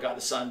Father, God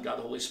the Son, God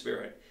the Holy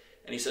Spirit.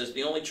 And he says,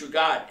 the only true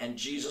God, and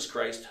Jesus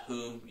Christ,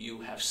 whom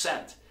you have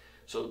sent.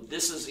 So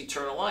this is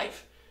eternal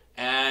life.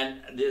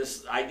 And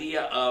this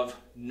idea of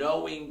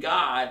knowing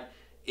God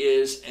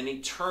is an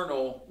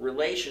eternal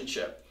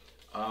relationship.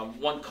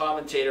 One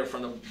commentator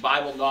from the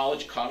Bible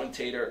Knowledge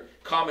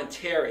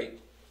Commentary,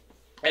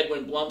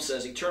 Edwin Blum,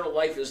 says, eternal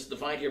life is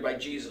defined here by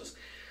Jesus.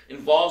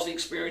 Involves the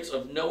experience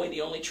of knowing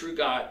the only true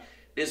God.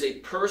 It is a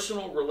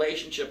personal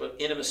relationship of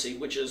intimacy,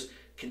 which is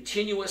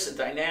continuous and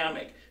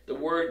dynamic. The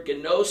word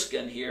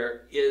gnosken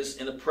here is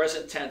in the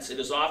present tense. It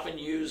is often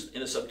used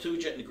in the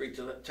Septuagint in the Greek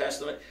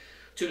Testament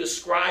to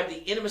describe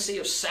the intimacy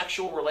of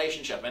sexual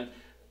relationship. And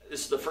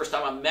this is the first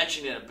time I'm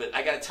mentioning it, but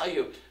I got to tell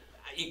you,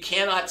 you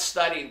cannot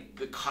study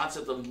the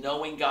concept of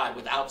knowing God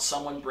without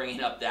someone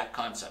bringing up that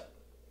concept.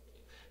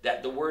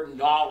 That the word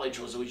knowledge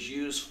was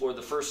used for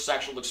the first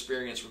sexual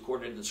experience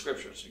recorded in the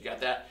scriptures. You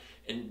got that?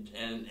 And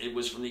it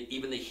was from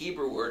even the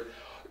Hebrew word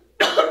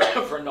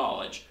for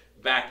knowledge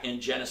back in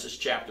Genesis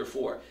chapter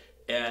 4.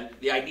 And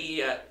the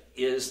idea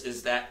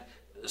is that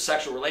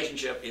sexual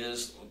relationship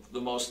is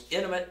the most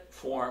intimate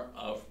form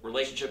of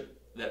relationship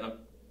that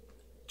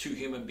two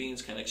human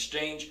beings can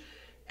exchange,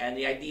 and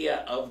the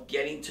idea of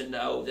getting to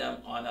know them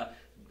on a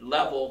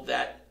level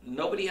that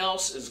nobody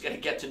else is going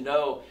to get to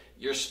know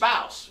your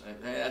spouse.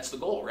 That's the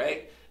goal,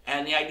 right?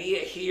 And the idea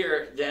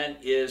here then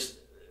is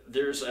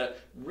there's a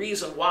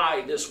reason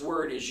why this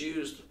word is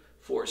used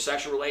for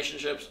sexual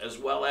relationships as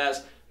well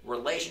as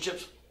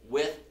relationships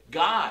with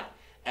God.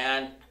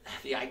 And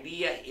the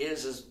idea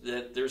is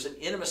that there's an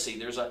intimacy,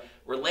 there's a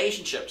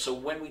relationship. So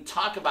when we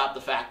talk about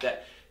the fact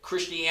that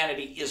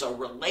Christianity is a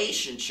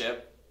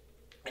relationship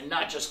and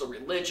not just a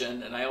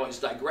religion, and I always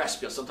digress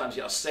because sometimes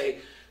I'll say,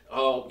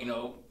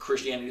 oh,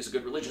 Christianity is a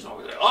good religion. So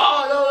say,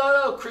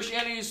 oh, no,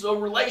 Christianity is a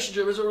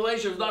relationship. It's a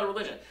relationship. It's not a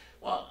religion.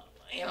 Well,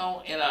 in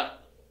a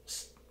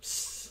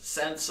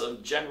sense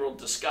of general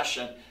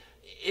discussion,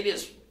 it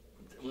is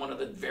one of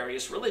the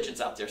various religions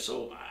out there.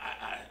 So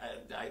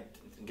I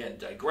again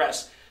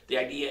digress. The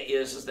idea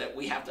is that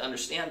we have to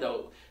understand,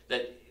 though,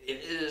 that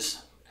it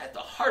is at the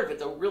heart of it,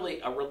 though, really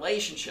a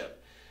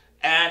relationship.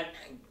 And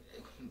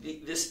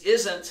this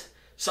isn't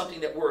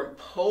something that we're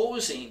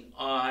imposing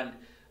on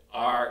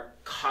our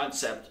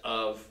concept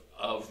of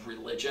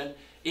religion.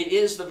 It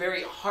is the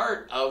very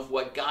heart of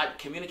what God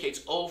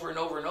communicates over and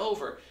over and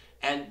over.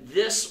 And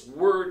this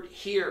word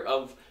here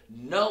of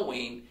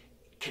knowing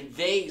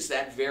conveys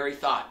that very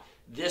thought.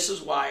 This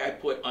is why I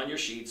put on your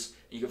sheets,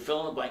 you can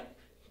fill in the blank,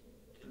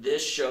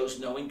 this shows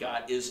knowing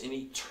God is an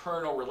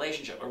eternal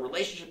relationship, a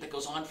relationship that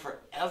goes on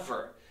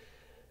forever.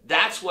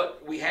 That's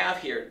what we have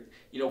here.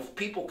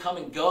 People come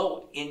and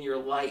go in your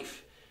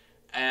life.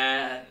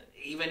 And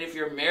even if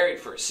you're married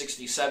for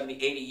 60, 70,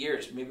 80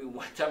 years, maybe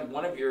one time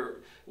one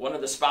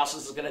of the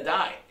spouses is going to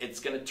die. It's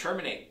going to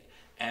terminate.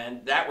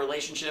 And that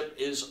relationship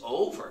is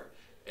over.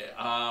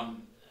 I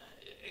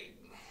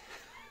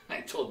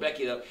told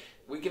Becky, though,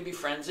 we can be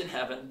friends in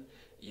heaven.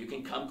 You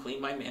can come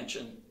clean my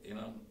mansion,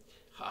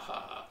 ha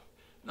ha ha.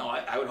 No,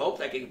 I would hope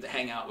that I could get to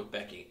hang out with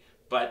Becky.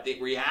 But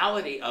the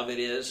reality of it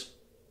is,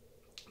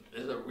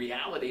 and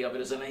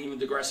I even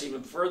digress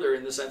even further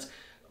in the sense,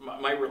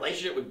 my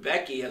relationship with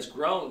Becky has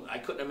grown. I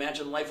couldn't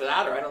imagine life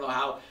without her. I don't know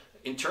how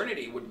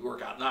eternity would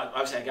work out. Now,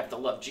 obviously, I have to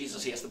love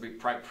Jesus. He has to be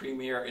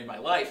premier in my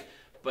life.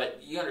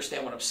 But you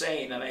understand what I'm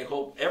saying, and I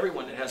hope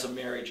everyone that has a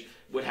marriage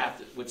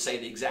would say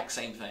the exact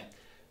same thing.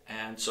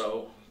 And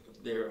so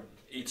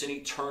it's an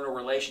eternal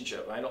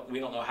relationship. We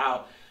don't know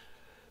how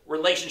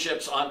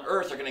relationships on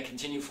earth are going to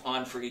continue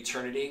on for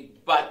eternity,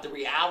 but the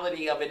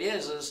reality of it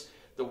is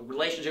the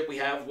relationship we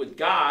have with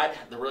God,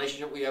 the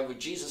relationship we have with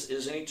Jesus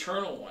is an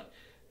eternal one.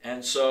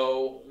 And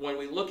so when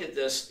we look at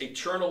this,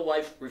 eternal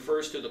life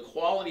refers to the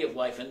quality of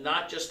life and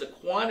not just the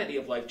quantity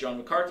of life, John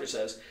MacArthur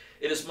says.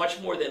 It is much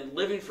more than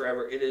living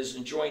forever. It is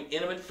enjoying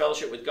intimate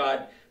fellowship with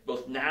God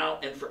both now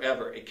and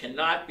forever. It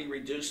cannot be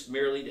reduced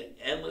merely to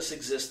endless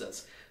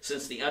existence,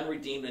 since the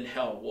unredeemed in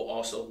hell will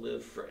also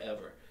live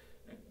forever.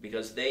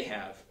 because they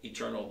have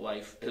eternal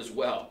life as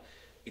well.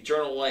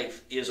 Eternal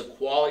life is a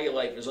quality of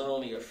life, is not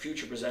only a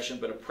future possession,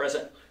 but a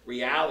present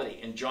reality.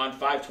 In John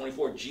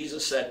 5:24,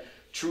 Jesus said,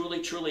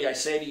 "Truly, truly, I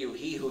say to you,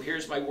 he who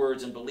hears my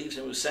words and believes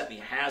him who sent me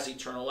has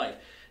eternal life,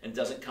 and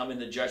doesn't come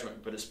into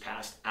judgment, but is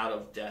passed out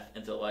of death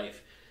into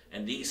life.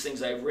 And these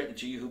things I have written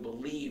to you who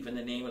believe in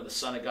the name of the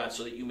Son of God,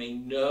 so that you may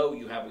know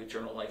you have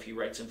eternal life," he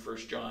writes in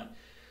 1 John.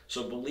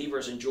 So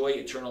believers enjoy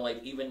eternal life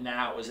even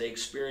now as they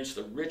experience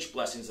the rich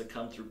blessings that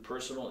come through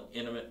personal and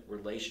intimate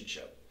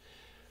relationship.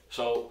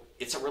 So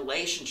it's a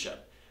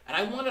relationship. And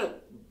I want to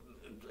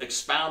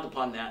expound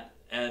upon that.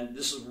 And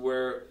this is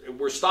where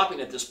we're stopping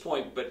at this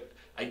point, but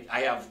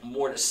I have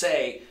more to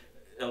say,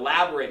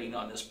 elaborating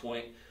on this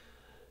point.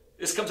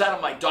 This comes out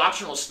of my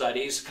doctrinal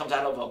studies, comes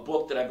out of a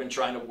book that I've been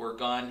trying to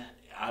work on,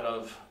 out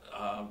of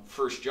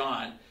 1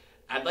 John.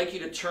 I'd like you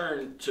to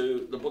turn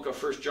to the book of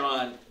 1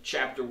 John,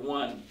 chapter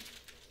 1.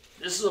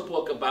 This is a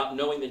book about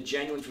knowing the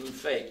genuine from the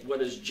fake,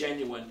 what is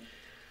genuine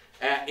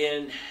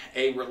in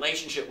a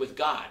relationship with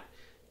God.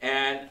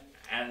 And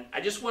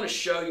I just want to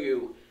show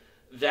you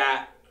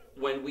that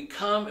when we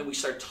come and we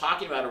start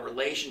talking about a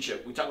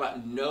relationship, we talk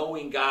about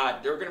knowing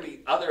God, there are going to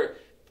be other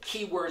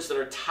key words that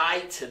are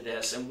tied to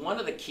this. And one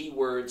of the key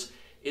words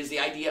is the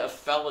idea of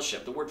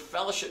fellowship. The word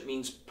fellowship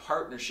means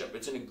partnership.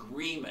 It's an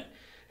agreement.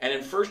 And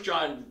in 1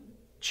 John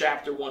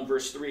chapter 1,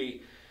 verse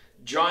 3,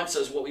 John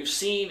says, "What we've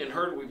seen and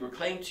heard we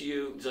proclaim to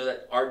you, so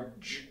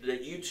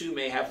that you too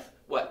may have,"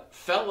 what?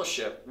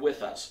 Fellowship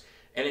with us.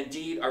 And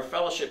indeed, our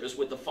fellowship is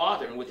with the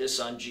Father and with his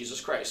Son, Jesus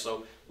Christ.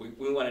 So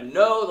we want to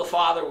know the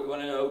Father, we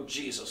want to know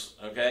Jesus,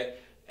 okay?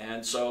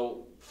 And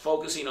so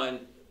focusing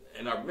on,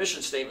 in our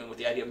mission statement, with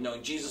the idea of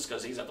knowing Jesus,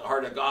 because he's at the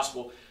heart of the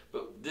gospel,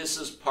 but this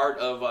is part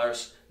of our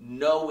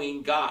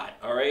knowing God,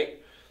 all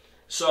right?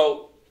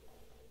 So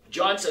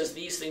John says,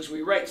 "These things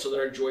we write so that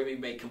our joy may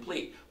be made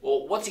complete."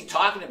 Well, what's he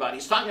talking about?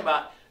 He's talking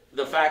about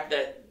the fact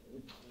that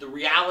the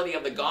reality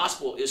of the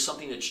gospel is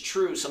something that's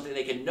true, something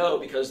they can know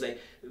because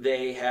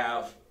they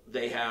have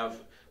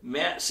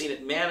seen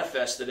it,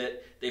 manifested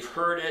it, they've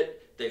heard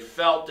it, they've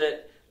felt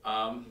it,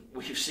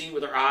 we've seen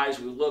with our eyes,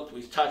 we've looked,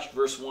 we've touched.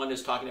 Verse 1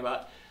 is talking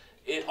about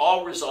it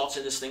all results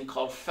in this thing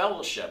called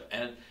fellowship.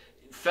 And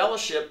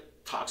fellowship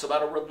talks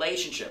about a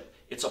relationship.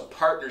 It's a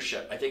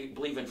partnership. I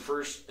believe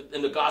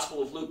in the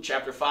Gospel of Luke,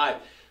 chapter 5,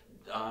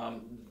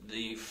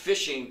 the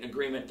fishing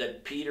agreement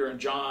that Peter and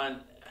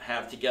John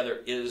have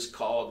together is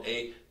called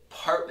a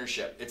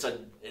partnership.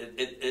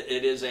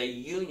 It is a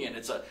union.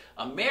 It's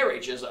a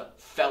marriage is a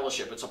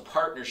fellowship. It's a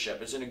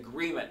partnership. It's an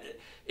agreement.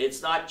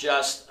 It's not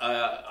just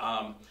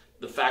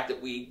the fact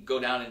that we go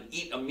down and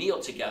eat a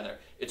meal together.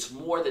 It's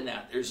more than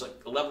that. There's a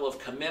level of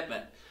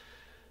commitment.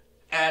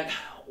 And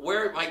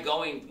where am I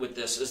going with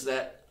this is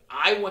that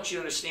I want you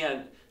to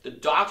understand the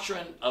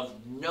doctrine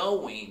of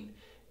knowing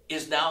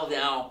is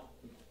now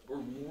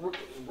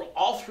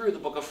all through the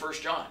book of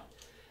 1 John.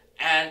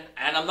 And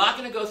I'm not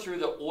going to go through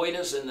the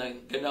oidas and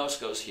the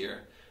gnoskos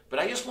here, but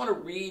I just want to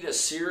read a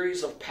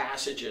series of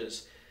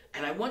passages.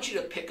 And I want you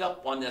to pick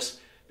up on this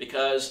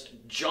because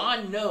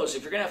John knows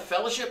if you're going to have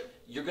fellowship,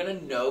 you're going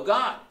to know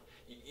God.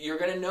 You're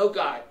going to know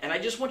God. And I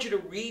just want you to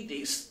read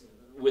these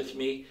with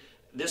me.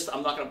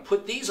 I'm not going to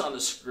put these on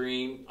the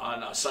screen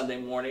on a Sunday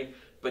morning,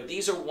 but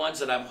these are ones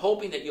that I'm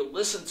hoping that you'll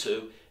listen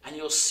to and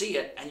you'll see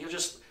it and you'll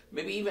just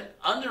maybe even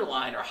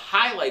underline or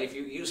highlight if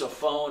you use a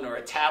phone or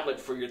a tablet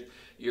for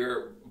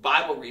your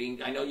Bible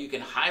reading. I know you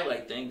can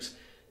highlight things.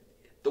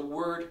 The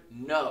word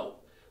know.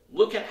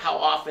 Look at how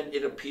often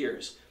it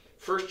appears.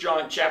 1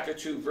 John chapter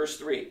 2, verse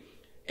 3.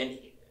 And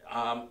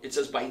it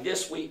says, "By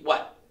this we,"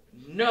 what?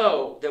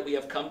 "Know that we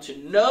have come to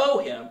know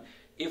him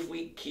if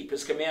we keep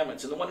his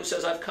commandments. And the one who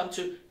says, I've come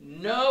to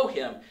know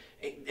him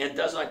and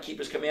does not keep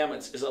his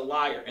commandments is a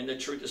liar, and the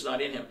truth is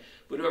not in him.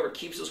 But whoever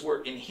keeps his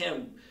word, in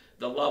him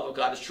the love of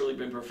God has truly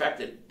been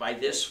perfected. By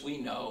this we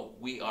know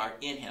we are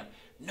in him."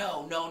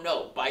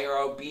 No. By our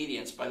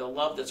obedience, by the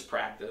love that's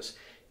practiced,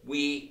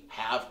 we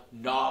have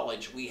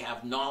knowledge. We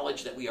have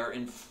knowledge that we are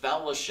in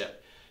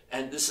fellowship.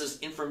 And this is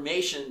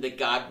information that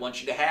God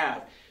wants you to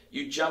have.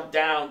 You jump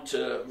down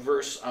to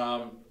verse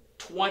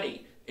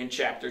 20 in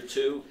chapter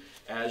 2,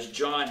 as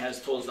John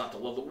has told us not to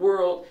love the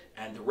world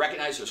and to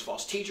recognize there's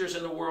false teachers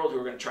in the world who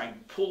are going to try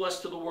and pull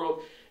us to the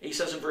world. He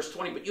says in verse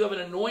 20, "But you have an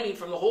anointing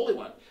from the Holy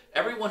One."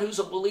 Everyone who's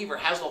a believer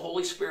has the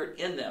Holy Spirit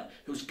in them,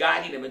 who's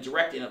guiding them and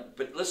directing them.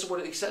 But listen to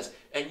what he says.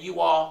 "And you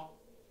all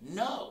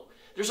know."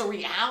 There's a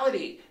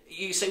reality.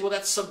 You say, well,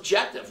 that's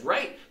subjective,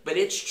 right? But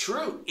it's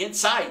true.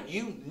 Inside,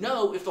 you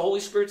know if the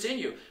Holy Spirit's in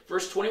you.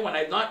 Verse 21, "I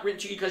have not written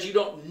to you because you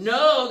don't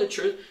know the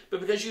truth,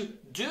 but because you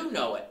do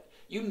know it."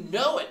 You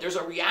know it. There's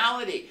a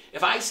reality.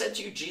 If I said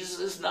to you, Jesus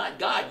is not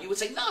God, you would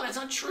say, no, that's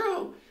not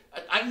true.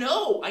 I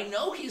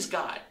know he's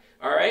God.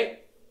 All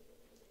right?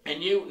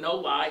 "And you, no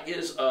lie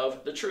is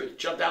of the truth."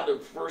 Jump down to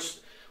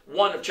verse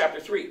 1 of chapter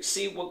 3.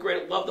 "See what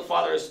great love the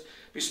Father has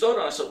bestowed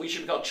on us, so we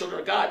should be called children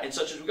of God, and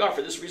such as we are.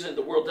 For this reason,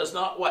 the world does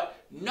not," what?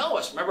 "Know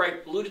us." Remember I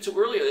alluded to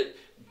earlier that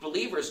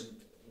believers,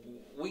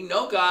 we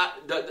know God.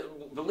 The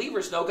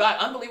believers know God.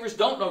 Unbelievers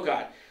don't know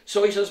God.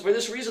 So he says, for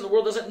this reason, the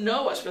world doesn't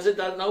know us, because it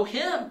doesn't know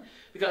him.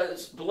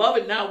 Because,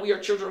 beloved, now we are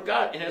children of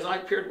God, and as I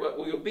appeared what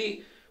we will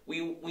be,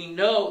 we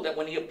know that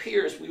when he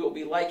appears, we will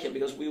be like him,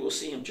 because we will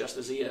see him just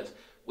as he is.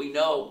 We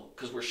know,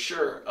 because we're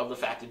sure of the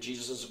fact that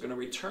Jesus is going to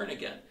return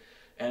again.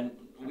 And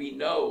we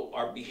know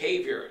our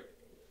behavior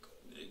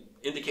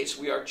indicates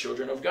we are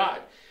children of God.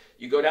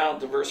 You go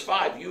down to verse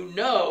 5. You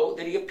know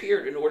that he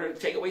appeared in order to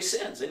take away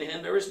sins, and in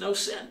him there is no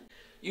sin.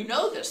 You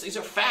know this. These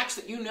are facts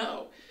that you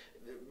know.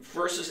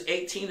 Verses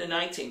 18 and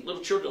 19.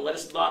 Little children, let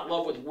us not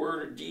love with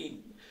word or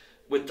deed,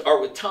 with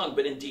tongue,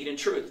 but in deed and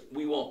truth.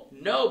 We will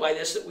know by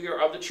this that we are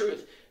of the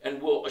truth,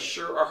 and will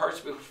assure our hearts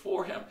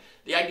before him.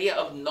 The idea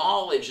of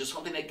knowledge is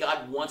something that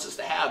God wants us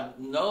to have,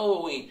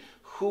 knowing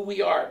who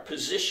we are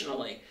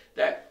positionally,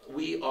 that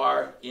we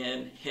are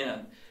in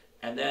him.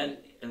 And then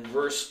in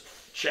verse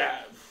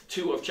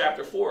 2 of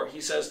chapter 4,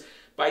 he says,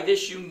 by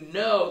this you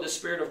know the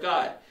Spirit of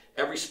God.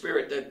 Every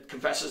spirit that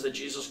confesses that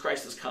Jesus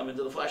Christ has come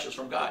into the flesh is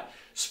from God.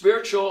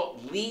 Spiritual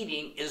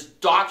leading is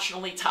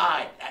doctrinally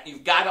tied.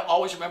 You've got to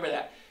always remember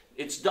that.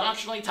 It's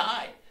doctrinally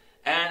tied.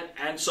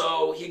 And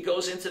so he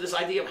goes into this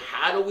idea of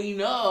how do we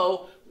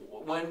know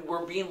when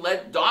we're being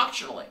led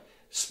doctrinally,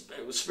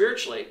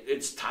 spiritually.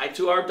 It's tied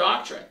to our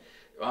doctrine.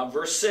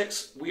 Verse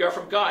 6, we are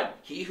from God.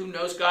 He who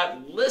knows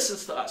God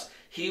listens to us.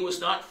 He who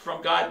is not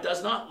from God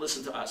does not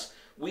listen to us.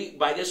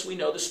 By this we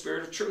know the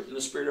spirit of truth and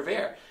the spirit of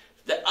error.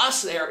 The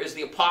us there is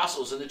the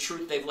apostles and the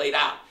truth they've laid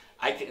out.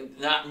 I can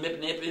not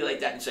manipulate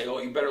that and say, oh,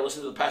 you better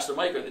listen to the Pastor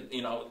Mike, or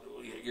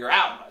you're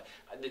out.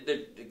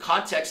 The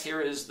context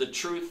here is the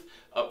truth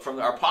from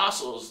our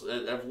apostles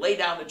that have laid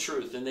down the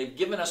truth, and they've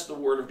given us the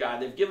Word of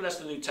God. They've given us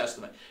the New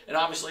Testament. And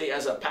obviously,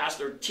 as a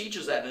pastor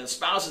teaches that and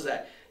espouses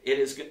that,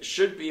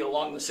 should be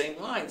along the same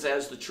lines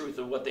as the truth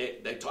of what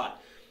they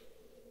taught.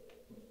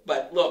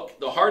 But look,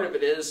 the heart of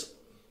it is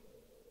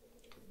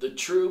the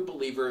true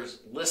believers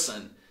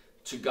listen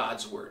to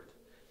God's Word.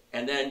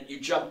 And then you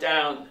jump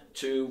down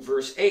to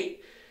verse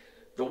 8.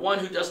 The one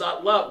who does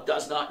not love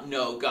does not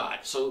know God.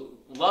 So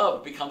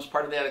love becomes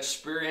part of that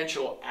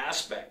experiential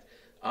aspect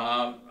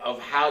of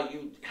how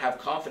you have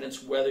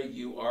confidence whether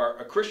you are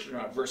a Christian or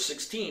not. Verse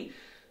 16,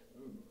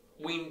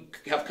 we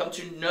have come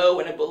to know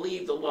and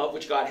believe the love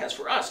which God has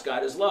for us.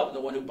 God is love, and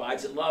the one who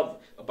abides in love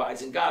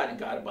abides in God, and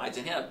God abides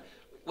in him.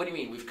 What do you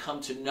mean? We've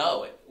come to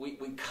know it. We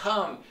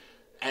come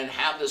and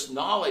have this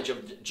knowledge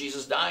of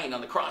Jesus dying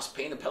on the cross,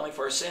 paying the penalty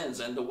for our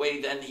sins, and the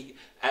way then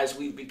as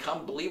we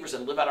become believers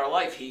and live out our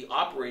life, he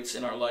operates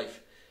in our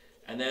life.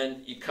 And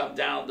then you come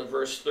down to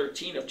verse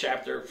 13 of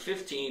chapter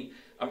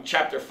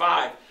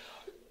 5,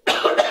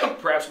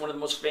 perhaps one of the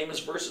most famous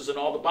verses in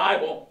all the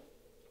Bible.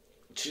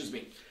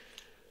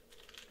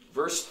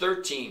 Verse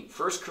 13,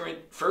 1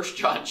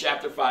 John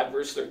chapter 5,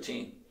 verse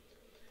 13.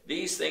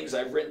 These things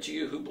I've written to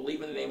you who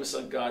believe in the name of the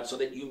Son of God, so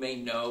that you may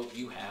know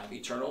you have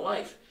eternal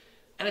life.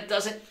 And it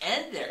doesn't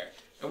end there.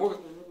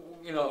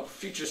 And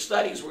future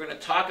studies, we're going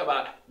to talk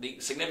about the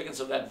significance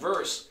of that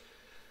verse.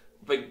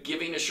 But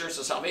giving assurance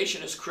of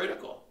salvation is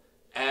critical.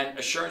 And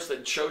assurance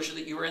that shows you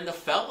that you are in the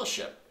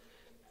fellowship.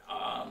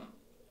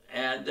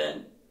 And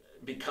then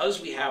because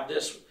we have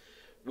this,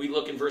 we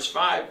look in verse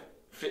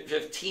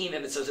 15,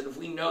 and it says that if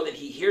we know that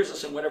he hears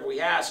us in whatever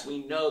we ask,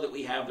 we know that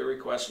we have the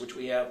request which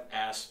we have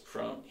asked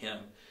from him.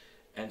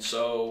 And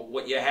so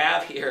what you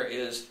have here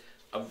is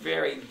a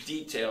very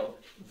detailed,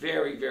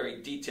 very,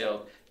 very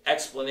detailed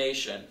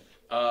explanation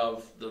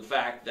of the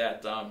fact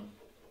that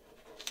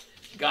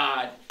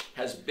God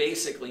has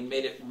basically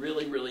made it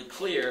really, really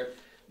clear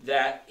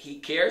that he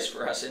cares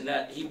for us and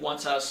that he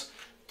wants us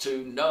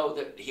to know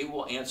that he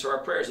will answer our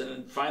prayers. And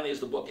then finally, as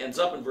the book ends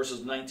up in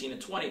verses 19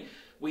 and 20,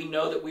 we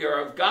know that we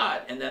are of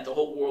God and that the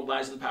whole world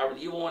lies in the power of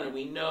the evil one, and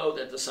we know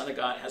that the Son of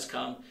God has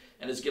come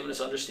and has given us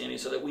understanding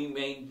so that we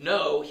may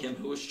know him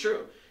who is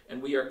true.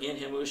 And we are in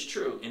him who is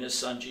true, in his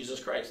Son,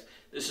 Jesus Christ.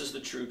 This is the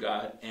true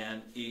God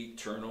and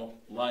eternal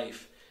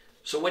life.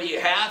 So what you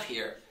have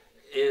here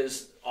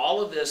is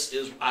all of this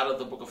is out of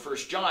the book of 1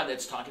 John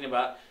that's talking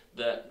about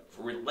the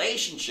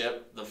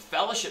relationship, the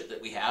fellowship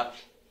that we have,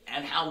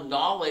 and how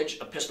knowledge,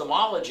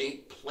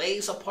 epistemology,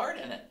 plays a part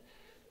in it.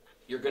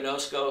 Your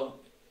gnosko,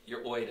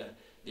 your oida,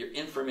 your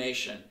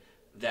information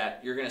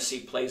that you're going to see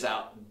plays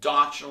out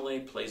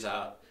doctrinally, plays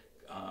out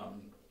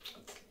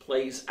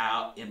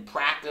in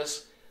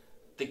practice,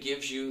 that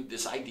gives you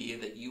this idea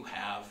that you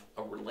have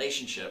a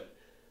relationship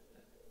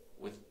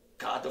with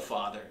God the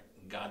Father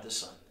and God the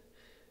Son.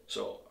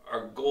 So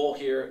our goal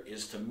here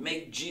is to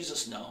make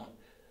Jesus known.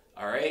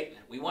 All right?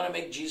 We want to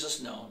make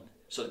Jesus known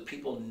so that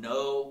people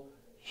know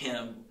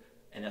him,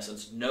 in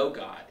essence, know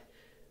God.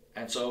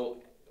 And so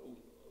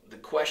the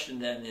question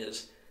then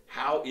is,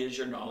 how is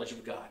your knowledge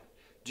of God?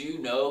 Do you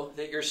know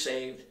that you're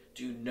saved?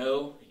 Do you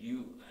know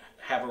you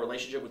have a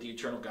relationship with the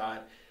eternal God?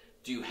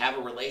 Do you have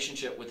a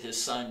relationship with his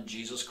Son,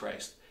 Jesus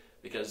Christ?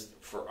 Because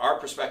for our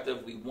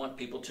perspective, we want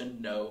people to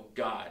know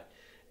God.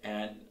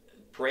 And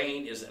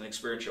praying is an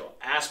experiential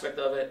aspect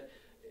of it.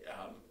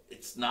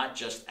 It's not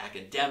just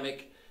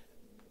academic.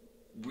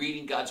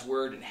 Reading God's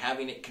word and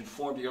having it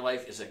conform to your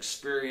life is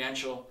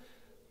experiential.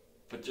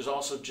 but there's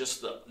also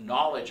just the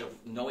knowledge of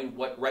knowing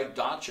what right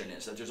doctrine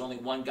is, that there's only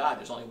one God,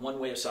 there's only one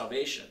way of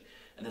salvation.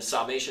 And the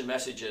salvation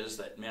message is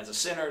that man's a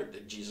sinner,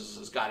 that Jesus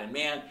is God and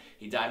man,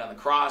 he died on the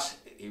cross,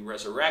 he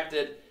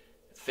resurrected,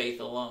 faith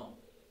alone.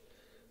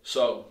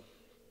 So,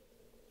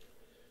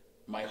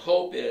 my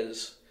hope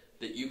is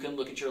that you can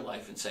look at your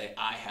life and say,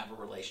 I have a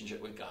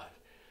relationship with God.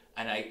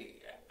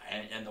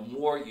 And the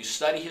more you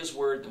study his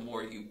word, the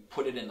more you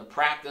put it into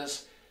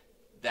practice,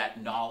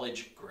 that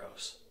knowledge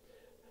grows.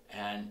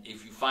 And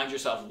if you find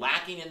yourself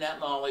lacking in that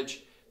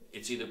knowledge,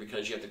 it's either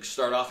because you have to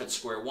start off at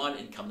square one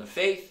and come to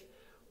faith,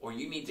 or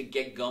you need to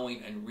get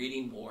going and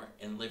reading more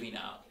and living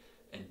out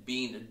and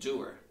being the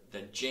doer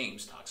that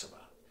James talks about.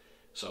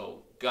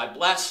 So God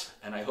bless,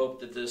 and I hope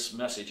that this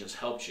message has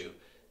helped you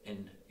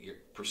in your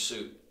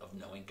pursuit of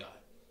knowing God.